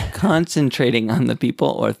on the people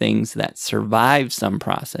or things that survived some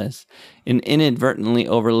process and inadvertently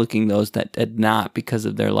overlooking those that did not because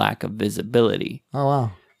of their lack of visibility. Oh,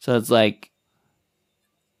 wow. So it's like,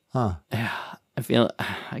 I feel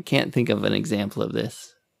I can't think of an example of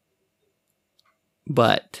this,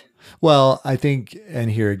 but I think, and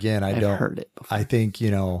here again, I've heard it before. I think,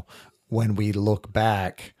 when we look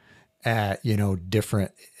back at,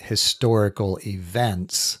 different historical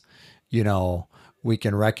events, we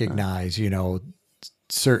can recognize,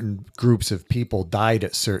 certain groups of people died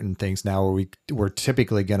at certain things now where we're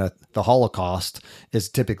typically the Holocaust is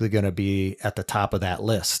typically going to be at the top of that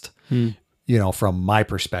list, from my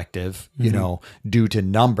perspective, due to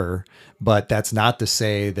number, but that's not to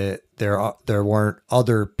say that there weren't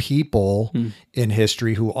other people in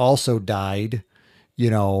history who also died,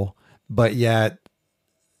 but yet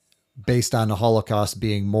based on the Holocaust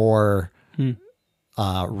being more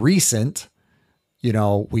recent,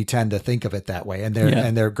 we tend to think of it that way.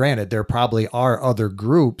 And granted, there probably are other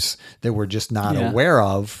groups that we're just not aware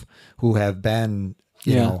of who have been,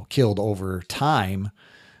 killed over time,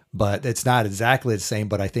 but it's not exactly the same.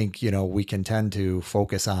 But I think, we can tend to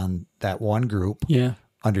focus on that one group,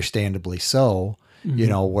 understandably so. you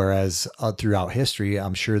know, whereas throughout history,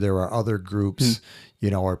 I'm sure there are other groups, you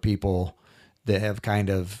know, or people that have kind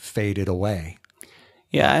of faded away.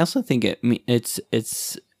 Yeah, I also think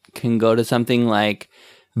it's can go to something like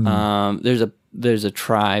there's a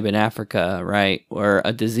tribe in Africa, right, where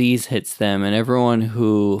a disease hits them, and everyone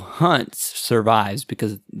who hunts survives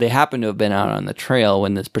because they happen to have been out on the trail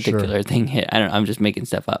when this particular thing hit. I don't know, I'm just making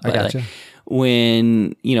stuff up. But gotcha. like,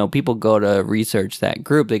 when, you know, people go to research that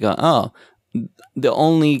group, they go, oh, the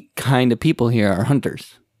only kind of people here are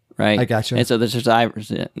hunters, right? I gotcha. And so the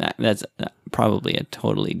survivors, that's probably a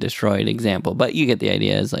totally destroyed example, but you get the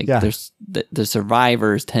idea. Is like there's the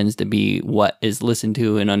survivors tends to be what is listened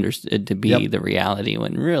to and understood to be the reality,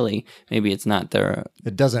 when really maybe it's not their.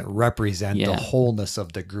 It doesn't represent the wholeness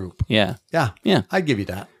of the group. Yeah. I'd give you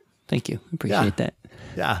that. Thank you. Appreciate that.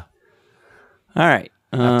 Yeah. All right.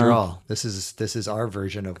 After all, this is our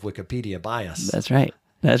version of Wikipedia bias. That's right.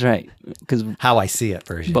 That's right. Because how I see it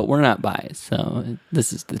version. But we're not biased, so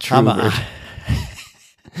this is the true version.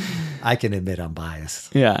 I can admit I'm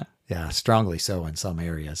biased. Yeah. Yeah, strongly so in some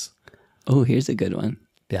areas. Oh, here's a good one.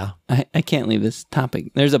 Yeah. I can't leave this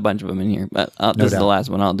topic. There's a bunch of them in here, but this is the last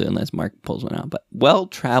one I'll do unless Mark pulls one out. But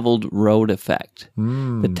well-traveled road effect.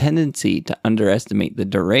 The tendency to underestimate the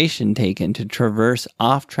duration taken to traverse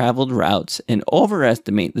off-traveled routes and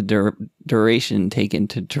overestimate the duration taken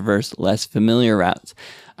to traverse less familiar routes.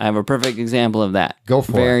 I have a perfect example of that. Go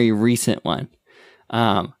for it. Very recent one.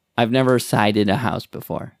 I've never sided a house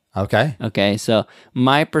before. Okay. Okay, so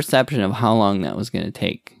my perception of how long that was going to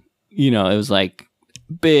take, you know, it was like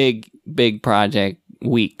big project,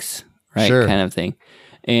 weeks, right? Sure. Kind of thing.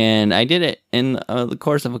 And I did it in the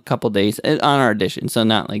course of a couple days on our addition. So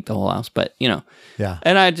not like the whole house, but you know. Yeah.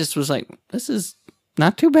 And I just was like, this is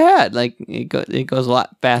not too bad. Like it goes a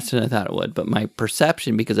lot faster than I thought it would. But my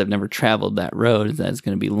perception, because I've never traveled that road, is that it's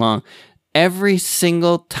going to be long. Every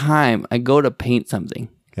single time I go to paint something,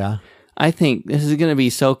 I think this is going to be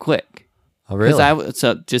so quick. Oh, really?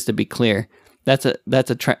 So just to be clear, that's a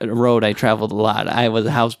road I traveled a lot. I was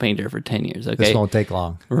a house painter for 10 years. Okay, this won't take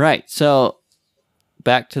long. Right. So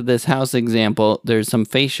back to this house example, there's some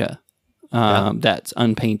fascia that's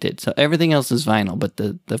unpainted. So everything else is vinyl, but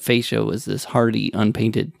the fascia was this hardy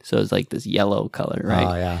unpainted. So it's like this yellow color, right?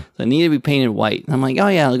 Oh, yeah. So it needed to be painted white. And I'm like, oh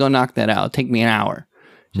yeah, I'll go knock that out. It'll take me an hour.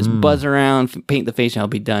 Just buzz around, paint the fascia, I'll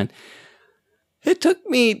be done. It took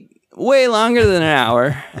me way longer than an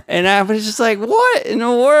hour. And I was just like, what in the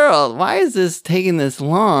world? Why is this taking this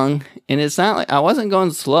long? And it's not like I wasn't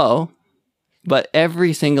going slow, but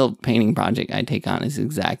every single painting project I take on is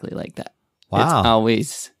exactly like that. Wow. It's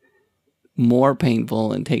always more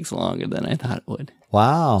painful and takes longer than I thought it would.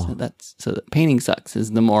 Wow. So the painting sucks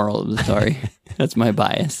is the moral of the story. That's my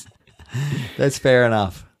bias. That's fair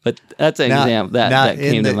enough. But that's an example that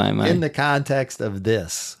came to my mind. In the context of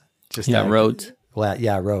this, roads. Well,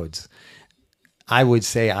 yeah, roads. I would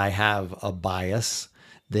say I have a bias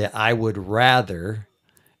that I would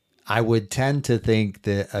tend to think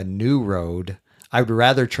that a new road, I would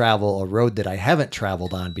rather travel a road that I haven't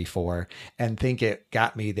traveled on before and think it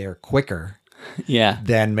got me there quicker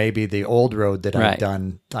than maybe the old road that I've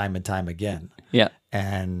done time and time again. Yeah.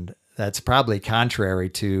 And that's probably contrary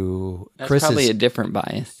to Chris's. Probably a different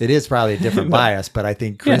bias. It is probably a different bias, but I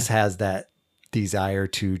think Chris has that desire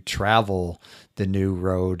to travel the new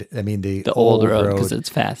road. I mean, the old road because it's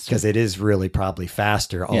faster. Because it is really probably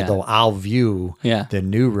faster. Although I'll view the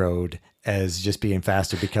new road as just being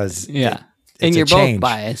faster because and you're both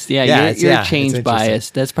biased. Yeah, you're change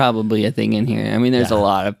biased. That's probably a thing in here. I mean, there's a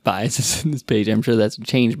lot of biases in this page. I'm sure that's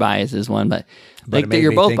change bias is one, but like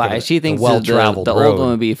you're both biased. She thinks the old one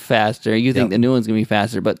would be faster. You think the new one's going to be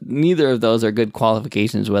faster, but neither of those are good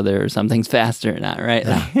qualifications whether something's faster or not, right?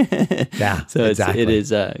 So exactly. It is.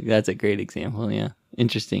 That's a great example. Yeah,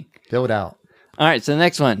 interesting. Fill it out. All right, so the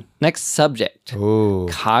next one, next subject. Ooh.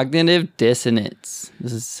 Cognitive dissonance.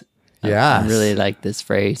 This is. I really like this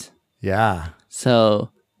phrase. Yeah. So,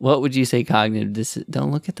 what would you say cognitive dissonance?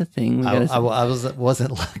 Don't look at the thing. I wasn't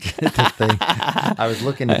looking at the thing. I was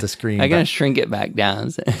looking at the screen. I'm going to shrink it back down.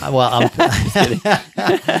 Well,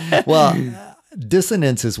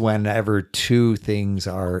 dissonance is whenever two things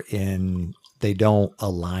they don't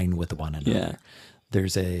align with one another. Yeah.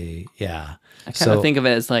 There's I kind of think of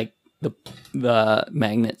it as like the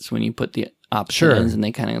magnets when you put the opposite ends and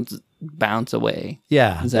they kind of bounce away.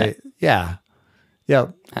 Yeah. Yeah.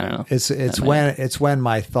 I don't know. It's when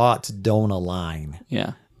my thoughts don't align.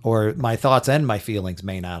 Yeah. Or my thoughts and my feelings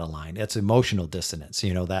may not align. It's emotional dissonance,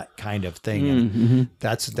 that kind of thing. And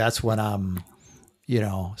that's when I'm,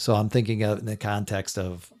 so I'm thinking of in the context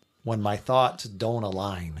of when my thoughts don't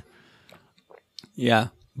align. Yeah.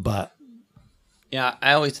 But Yeah,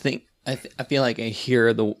 I always think I feel like I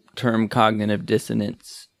hear the term cognitive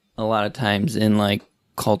dissonance a lot of times in like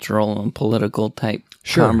cultural and political type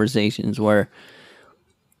conversations where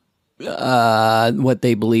what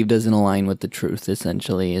they believe doesn't align with the truth.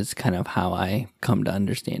 Essentially, is kind of how I come to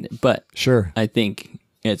understand it. But I think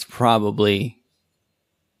it's probably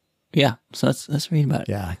So let's read about it.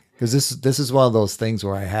 Yeah. Because this is one of those things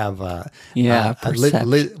where I have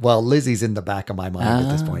Lizzie's in the back of my mind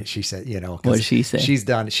at this point. She said, what does she say? She's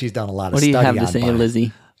done a lot of what study on What do you have to say,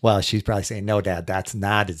 Lizzie? Well, she's probably saying, "No, Dad, that's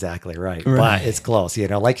not exactly right, but it's close."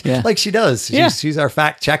 Like she does. She's our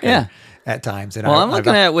fact checker at times. And I'm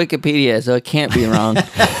looking at Wikipedia, so it can't be wrong.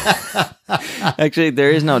 Actually,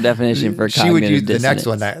 there is no definition for cognitive She would use dissonance.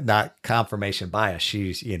 the next one, not confirmation bias.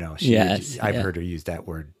 I've heard her use that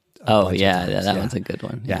word. That one's a good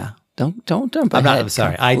one. Yeah. Don't jump ahead. I'm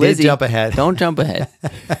sorry. I Lizzie, did jump ahead. Don't jump ahead.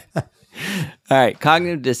 All right.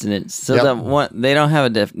 Cognitive dissonance. So they don't have a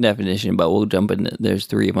definition, but we'll jump in. There's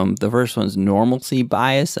 3 of them. The first one's normalcy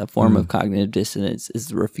bias. A form of cognitive dissonance is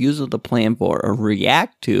the refusal to plan for or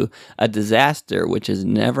react to a disaster which has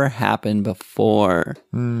never happened before.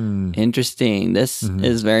 Interesting. This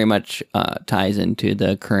is very much ties into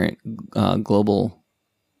the current global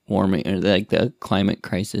warming or like the climate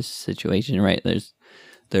crisis situation, right? There's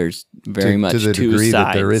very much to the two degree sides.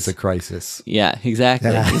 That there is a crisis. Yeah,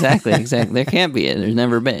 exactly. There can't be. There's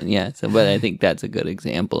never been. Yeah. So, but I think that's a good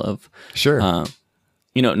example of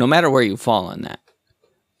no matter where you fall on that,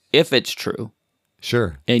 if it's true,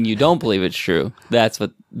 and you don't believe it's true,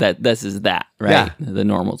 this is that, right? Yeah. The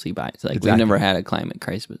normalcy bias. Like we've never had a climate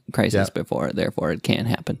crisis before, therefore it can't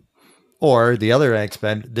happen. Or the other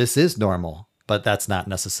aspect, this is normal, but that's not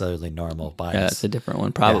necessarily normal bias. Yeah, that's a different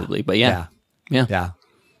one, probably. But yeah.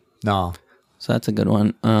 No. So that's a good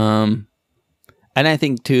one. And I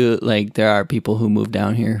think too, like there are people who move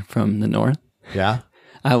down here from the north. Yeah.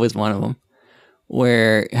 I was one of them.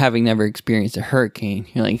 Where having never experienced a hurricane,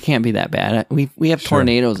 you're like, it can't be that bad. We have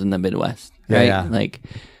tornadoes in the Midwest, right? Yeah. Like,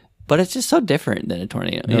 but it's just so different than a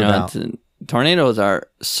tornado. Tornadoes are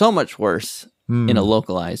so much worse in a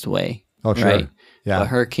localized way. Oh, sure. Right? Yeah. But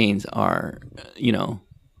hurricanes are,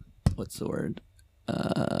 what's the word?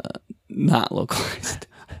 Not localized.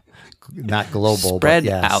 Not global, spread but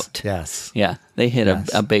yes, out. Yes. Yeah. They hit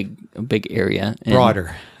a big area. And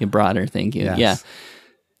broader. Broader, thank you. Yes. Yeah.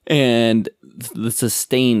 And the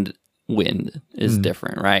sustained wind is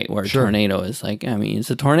different, right? Where a tornado is like, it's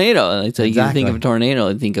a tornado. So you think of a tornado,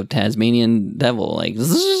 you think of Tasmanian devil, like,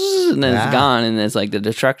 and then it's gone, and it's like the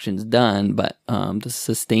destruction's done. But the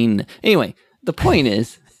sustained. Anyway, the point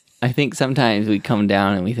is, I think sometimes we come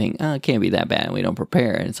down and we think, oh, it can't be that bad, and we don't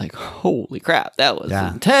prepare. And it's like, holy crap, that was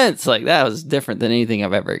intense. Like, that was different than anything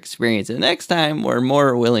I've ever experienced. And next time, we're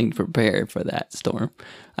more willing to prepare for that storm.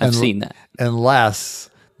 I've seen that.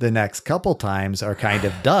 Unless the next couple times are kind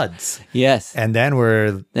of duds. Yes. And then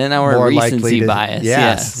we're more likely recency to, bias.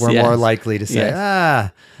 Yes. We're more likely to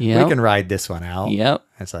say, we can ride this one out. Yep.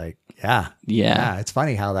 It's like, yeah. It's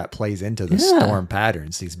funny how that plays into the storm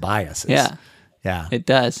patterns, these biases. Yeah. Yeah. It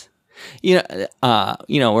does.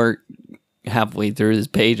 We're halfway through this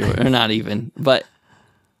page, or not even, but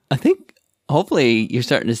I think hopefully you're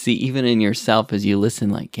starting to see even in yourself as you listen,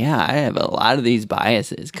 like, I have a lot of these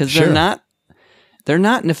biases because they're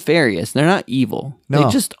not nefarious. They're not evil. No. They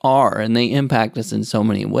just are, and they impact us in so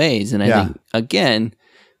many ways. And I think, again,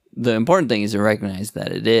 the important thing is to recognize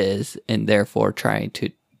that it is, and therefore try to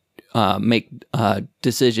make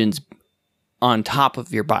decisions on top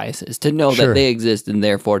of your biases, to know that they exist, and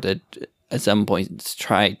therefore to, at some points,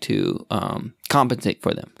 try to compensate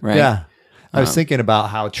for them, right? Yeah. I was thinking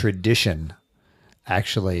about how tradition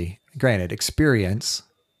actually, granted, experience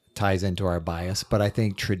ties into our bias, but I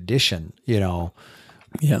think tradition, the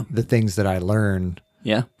things that I learn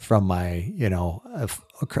from my,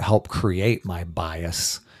 help create my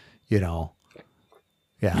bias, I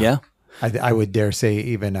would dare say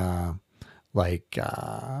even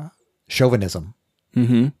chauvinism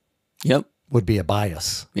would be a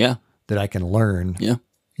bias that I can learn,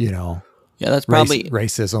 that's probably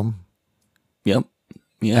racism. Yep.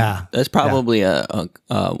 Yeah. That's probably a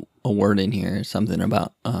word in here, something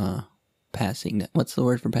about passing. What's the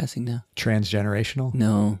word for passing now? Transgenerational?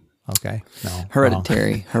 No. Okay. No.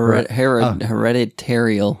 Hereditary.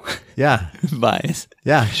 Hereditarial bias.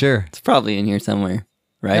 Yeah, sure. It's probably in here somewhere,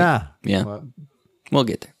 right? Yeah. Yeah. We'll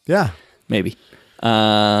get there. Yeah. Maybe.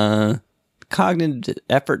 Cognitive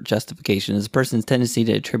effort justification is a person's tendency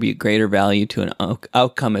to attribute greater value to an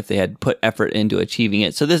outcome if they had put effort into achieving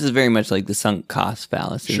it. So this is very much like the sunk cost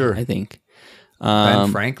fallacy, I think.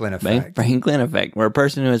 Ben Franklin Ben effect. Franklin effect, where a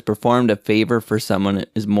person who has performed a favor for someone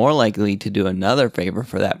is more likely to do another favor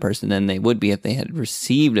for that person than they would be if they had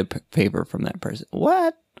received a favor from that person.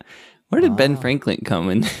 What? Where did Ben Franklin come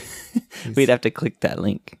in? We'd have to click that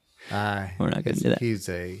link. We're not going to do that.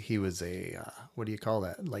 He was a what do you call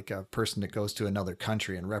that? Like a person that goes to another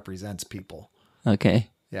country and represents people. Okay.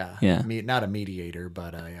 Yeah. Yeah. Not a mediator,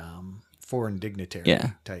 but a foreign dignitary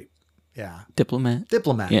type. Yeah. Diplomat.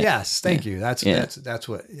 Yeah. Yes. Thank you. That's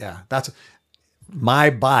what. Yeah. That's my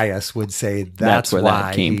bias would say. That's where why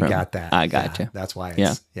that came he from. got that. I gotcha. That's why.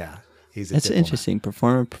 He's a That's diplomat. interesting.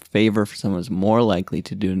 Perform a favor for someone is more likely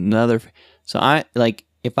to do another. So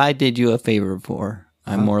if I did you a favor before,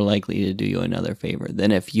 I'm more likely to do you another favor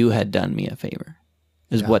than if you had done me a favor.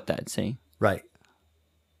 Is what that's saying. Right.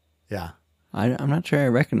 Yeah. I'm not sure I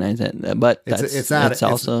recognize that, but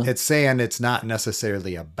it's saying it's not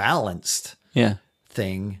necessarily a balanced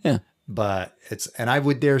thing. Yeah. But and I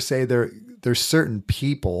would dare say there's certain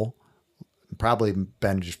people, probably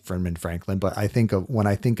Benjamin Franklin, but when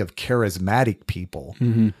I think of charismatic people,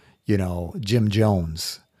 Jim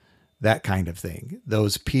Jones, that kind of thing.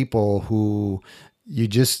 Those people who you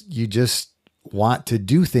just want to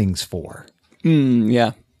do things for.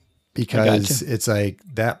 Yeah. Because it's like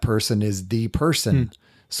that person is the person.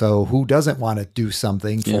 So who doesn't want to do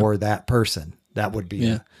something for that person? That would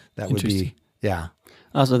be I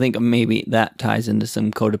also think maybe that ties into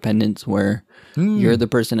some codependence where you're the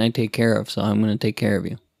person I take care of, so I'm going to take care of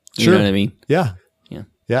you. You know what I mean? Yeah. Yeah.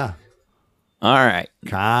 Yeah. All right.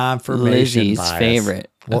 Confirmation Lizzie's bias. favorite.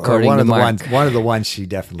 Or one of the ones she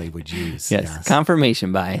definitely would use. Yes.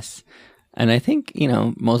 Confirmation bias. And I think,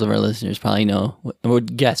 most of our listeners probably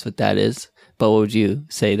would guess what that is. But what would you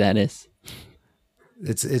say that is?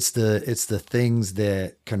 It's the things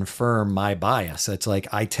that confirm my bias. It's like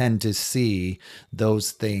I tend to see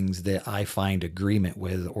those things that I find agreement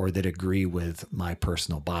with or that agree with my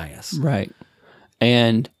personal bias. Right.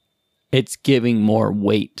 And it's giving more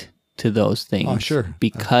weight to those things. Oh, sure.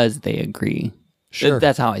 Because they agree. Sure.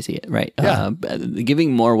 That's how I see it, right? Yeah.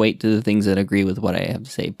 Giving more weight to the things that agree with what I have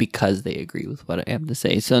to say because they agree with what I have to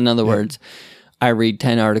say. So in other words, I read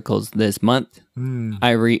 10 articles this month.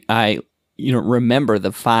 I remember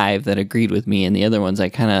the 5 that agreed with me and the other ones I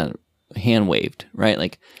kind of hand waved, right?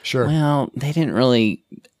 Like, sure. Well, they didn't really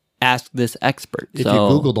ask this expert. If you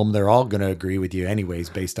Googled them, they're all going to agree with you anyways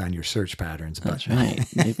based on your search patterns. But. That's right.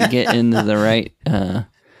 If you get into the right...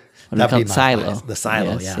 silo. Bias. The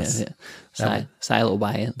silo, yes. Silo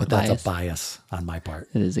bias. But that's a bias on my part.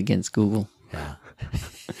 It is against Google. Yeah.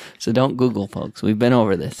 So don't Google, folks. We've been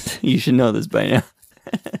over this. You should know this by now.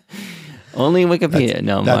 Only Wikipedia.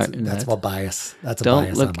 That's a bias. That's a don't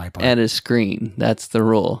bias look on my part. at a screen. That's the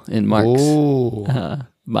rule in Mark's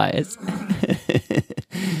bias.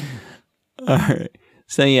 All right.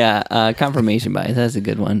 So confirmation bias. That's a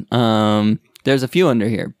good one. There's a few under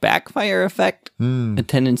here. Backfire effect, a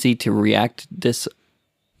tendency to react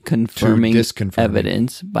disconfirming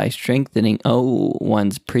evidence by strengthening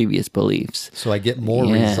one's previous beliefs. So I get more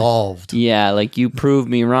resolved. Yeah, like you prove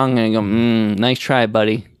me wrong and I go, nice try,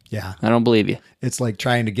 buddy. Yeah. I don't believe you. It's like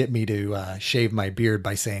trying to get me to shave my beard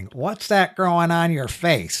by saying, what's that growing on your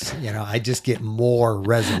face? I just get more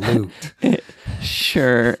resolute.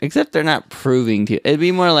 Sure, except they're not proving to you. It'd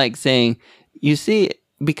be more like saying, you see...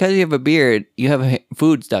 Because you have a beard, you have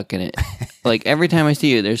food stuck in it. Like every time I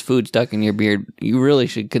see you, there's food stuck in your beard. You really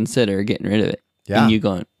should consider getting rid of it. Yeah. And you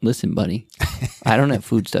going, listen, buddy, I don't have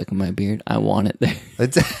food stuck in my beard. I want it there.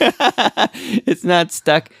 It's not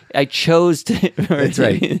stuck. I chose to. That's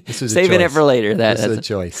right. Saving it for later. That's a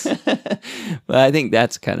choice. But I think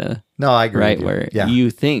that's kind of I agree. Right, where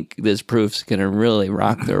you think this proof's going to really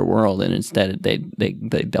rock their world, and instead they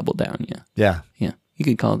double down. Yeah. You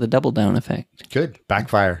could call it the double down effect. Good.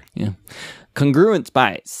 Backfire. Yeah. Congruence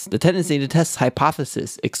bias, the tendency to test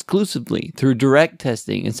hypothesis exclusively through direct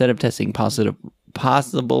testing instead of testing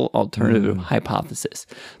possible alternative hypothesis.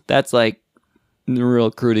 That's like the real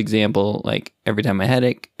crude example. Like every time I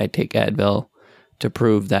headache, I take Advil to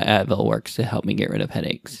prove that Advil works to help me get rid of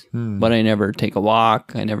headaches. But I never take a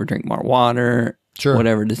walk. I never drink more water. Sure.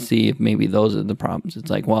 Whatever, to see if maybe those are the problems. It's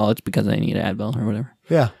like, well, it's because I need Advil or whatever.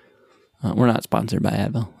 Yeah. We're not sponsored by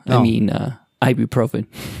Advil. No. I mean, ibuprofen.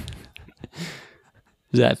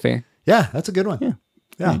 Is that fair? Yeah, that's a good one.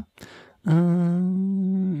 Yeah.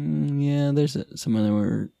 There's some other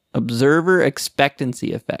word. Observer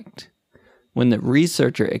expectancy effect. When the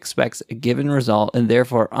researcher expects a given result and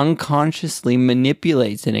therefore unconsciously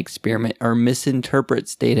manipulates an experiment or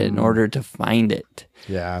misinterprets data in order to find it.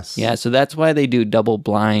 Yes. Yeah, so that's why they do double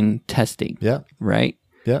blind testing. Yeah. Right?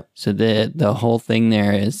 Yep. So the whole thing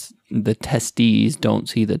there is the testees don't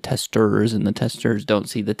see the testers, and the testers don't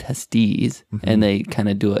see the testees, and they kind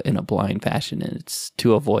of do it in a blind fashion, and it's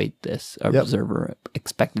to avoid this observer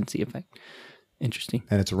expectancy effect. Interesting.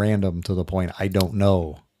 And it's random to the point I don't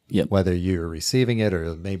know whether you're receiving it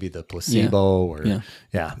or maybe the placebo or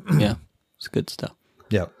yeah. It's good stuff.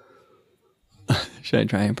 Yep. Should I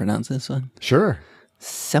try and pronounce this one? Sure.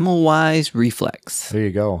 Semmelweis reflex. There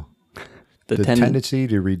you go. The tendency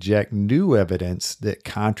to reject new evidence that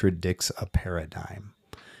contradicts a paradigm.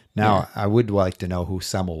 Now, I would like to know who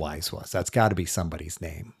Semmelweis was. That's got to be somebody's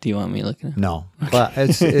name. Do you want me looking at it? No, but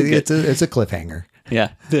it's a cliffhanger. Yeah.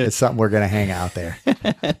 It's something we're going to hang out there.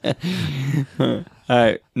 All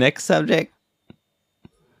right. Next subject.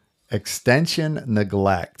 Extension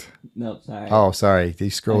neglect. No, sorry. Oh, sorry. Did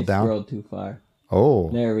you scroll down? Scrolled too far. Oh.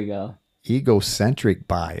 There we go. Egocentric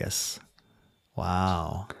bias.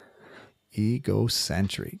 Wow.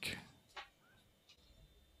 Egocentric.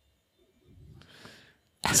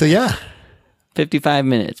 So, yeah. 55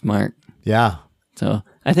 minutes, Mark. Yeah. So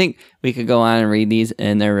I think we could go on and read these,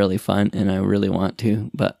 and they're really fun, and I really want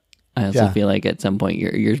to, but I also feel like at some point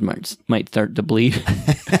your ears might start to bleed.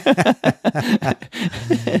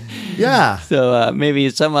 Yeah. So maybe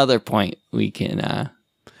at some other point we can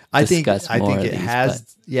discuss more. I think it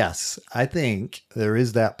has. Yes, I think there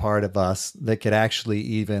is that part of us that could actually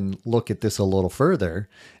even look at this a little further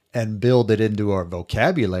and build it into our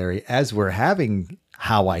vocabulary as we're having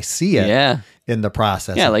how I see it in the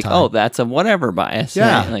process. Yeah, of like, time. that's a whatever bias.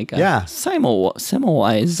 Yeah, right? Like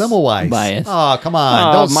Semmelweis bias. Oh, come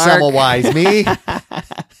on. Don't Semmelweis me.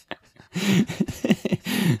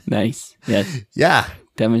 Nice. Yes. Yeah.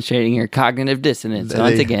 Demonstrating your cognitive dissonance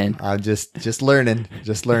once again. I'm just learning.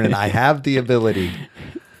 I have the ability.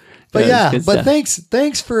 But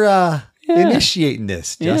thanks for initiating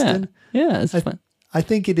this, Justin. Yeah, it's fun. I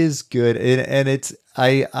think it is good, and it's.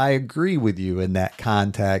 I agree with you in that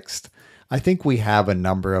context. I think we have a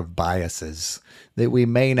number of biases that we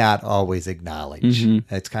may not always acknowledge.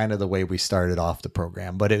 Mm-hmm. It's kind of the way we started off the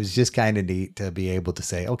program, but it was just kind of neat to be able to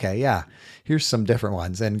say, okay, here's some different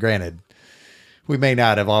ones. And granted, we may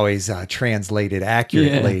not have always translated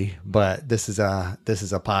accurately, but this is a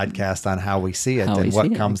podcast on how we see it and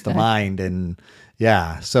what comes to mind. And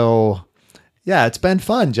so it's been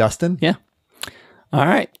fun, Justin. Yeah. All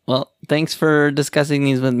right. Well, thanks for discussing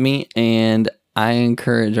these with me, and I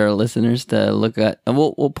encourage our listeners to look at.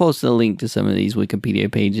 We'll post a link to some of these Wikipedia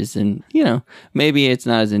pages, and maybe it's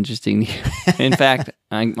not as interesting to you. In fact,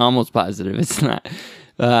 I'm almost positive it's not.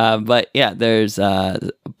 But yeah, there's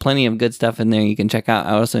plenty of good stuff in there you can check out.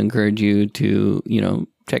 I also encourage you to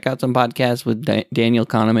check out some podcasts with Daniel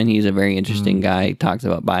Kahneman. He's a very interesting guy. He talks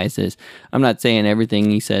about biases. I'm not saying everything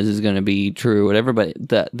he says is going to be true or whatever, but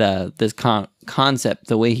this concept,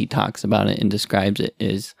 the way he talks about it and describes it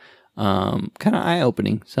is kind of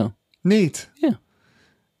eye-opening. So neat. Yeah.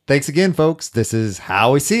 Thanks again, folks. This is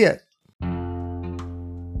How We See It.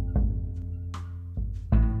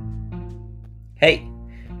 Hey,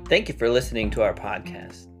 thank you for listening to our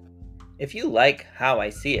podcast. If you like How I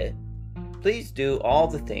See It, please do all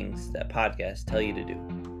the things that podcasts tell you to do.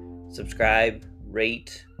 Subscribe,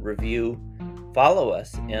 rate, review, follow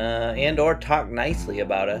us, and or talk nicely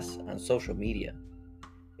about us on social media.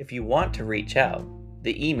 If you want to reach out,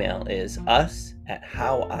 the email is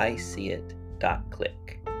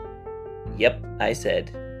us@howiseeit.click. Yep, I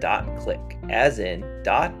said .click, as in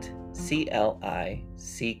 .click.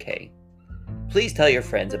 Please tell your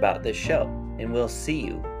friends about this show, and we'll see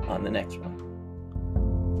you on the next one.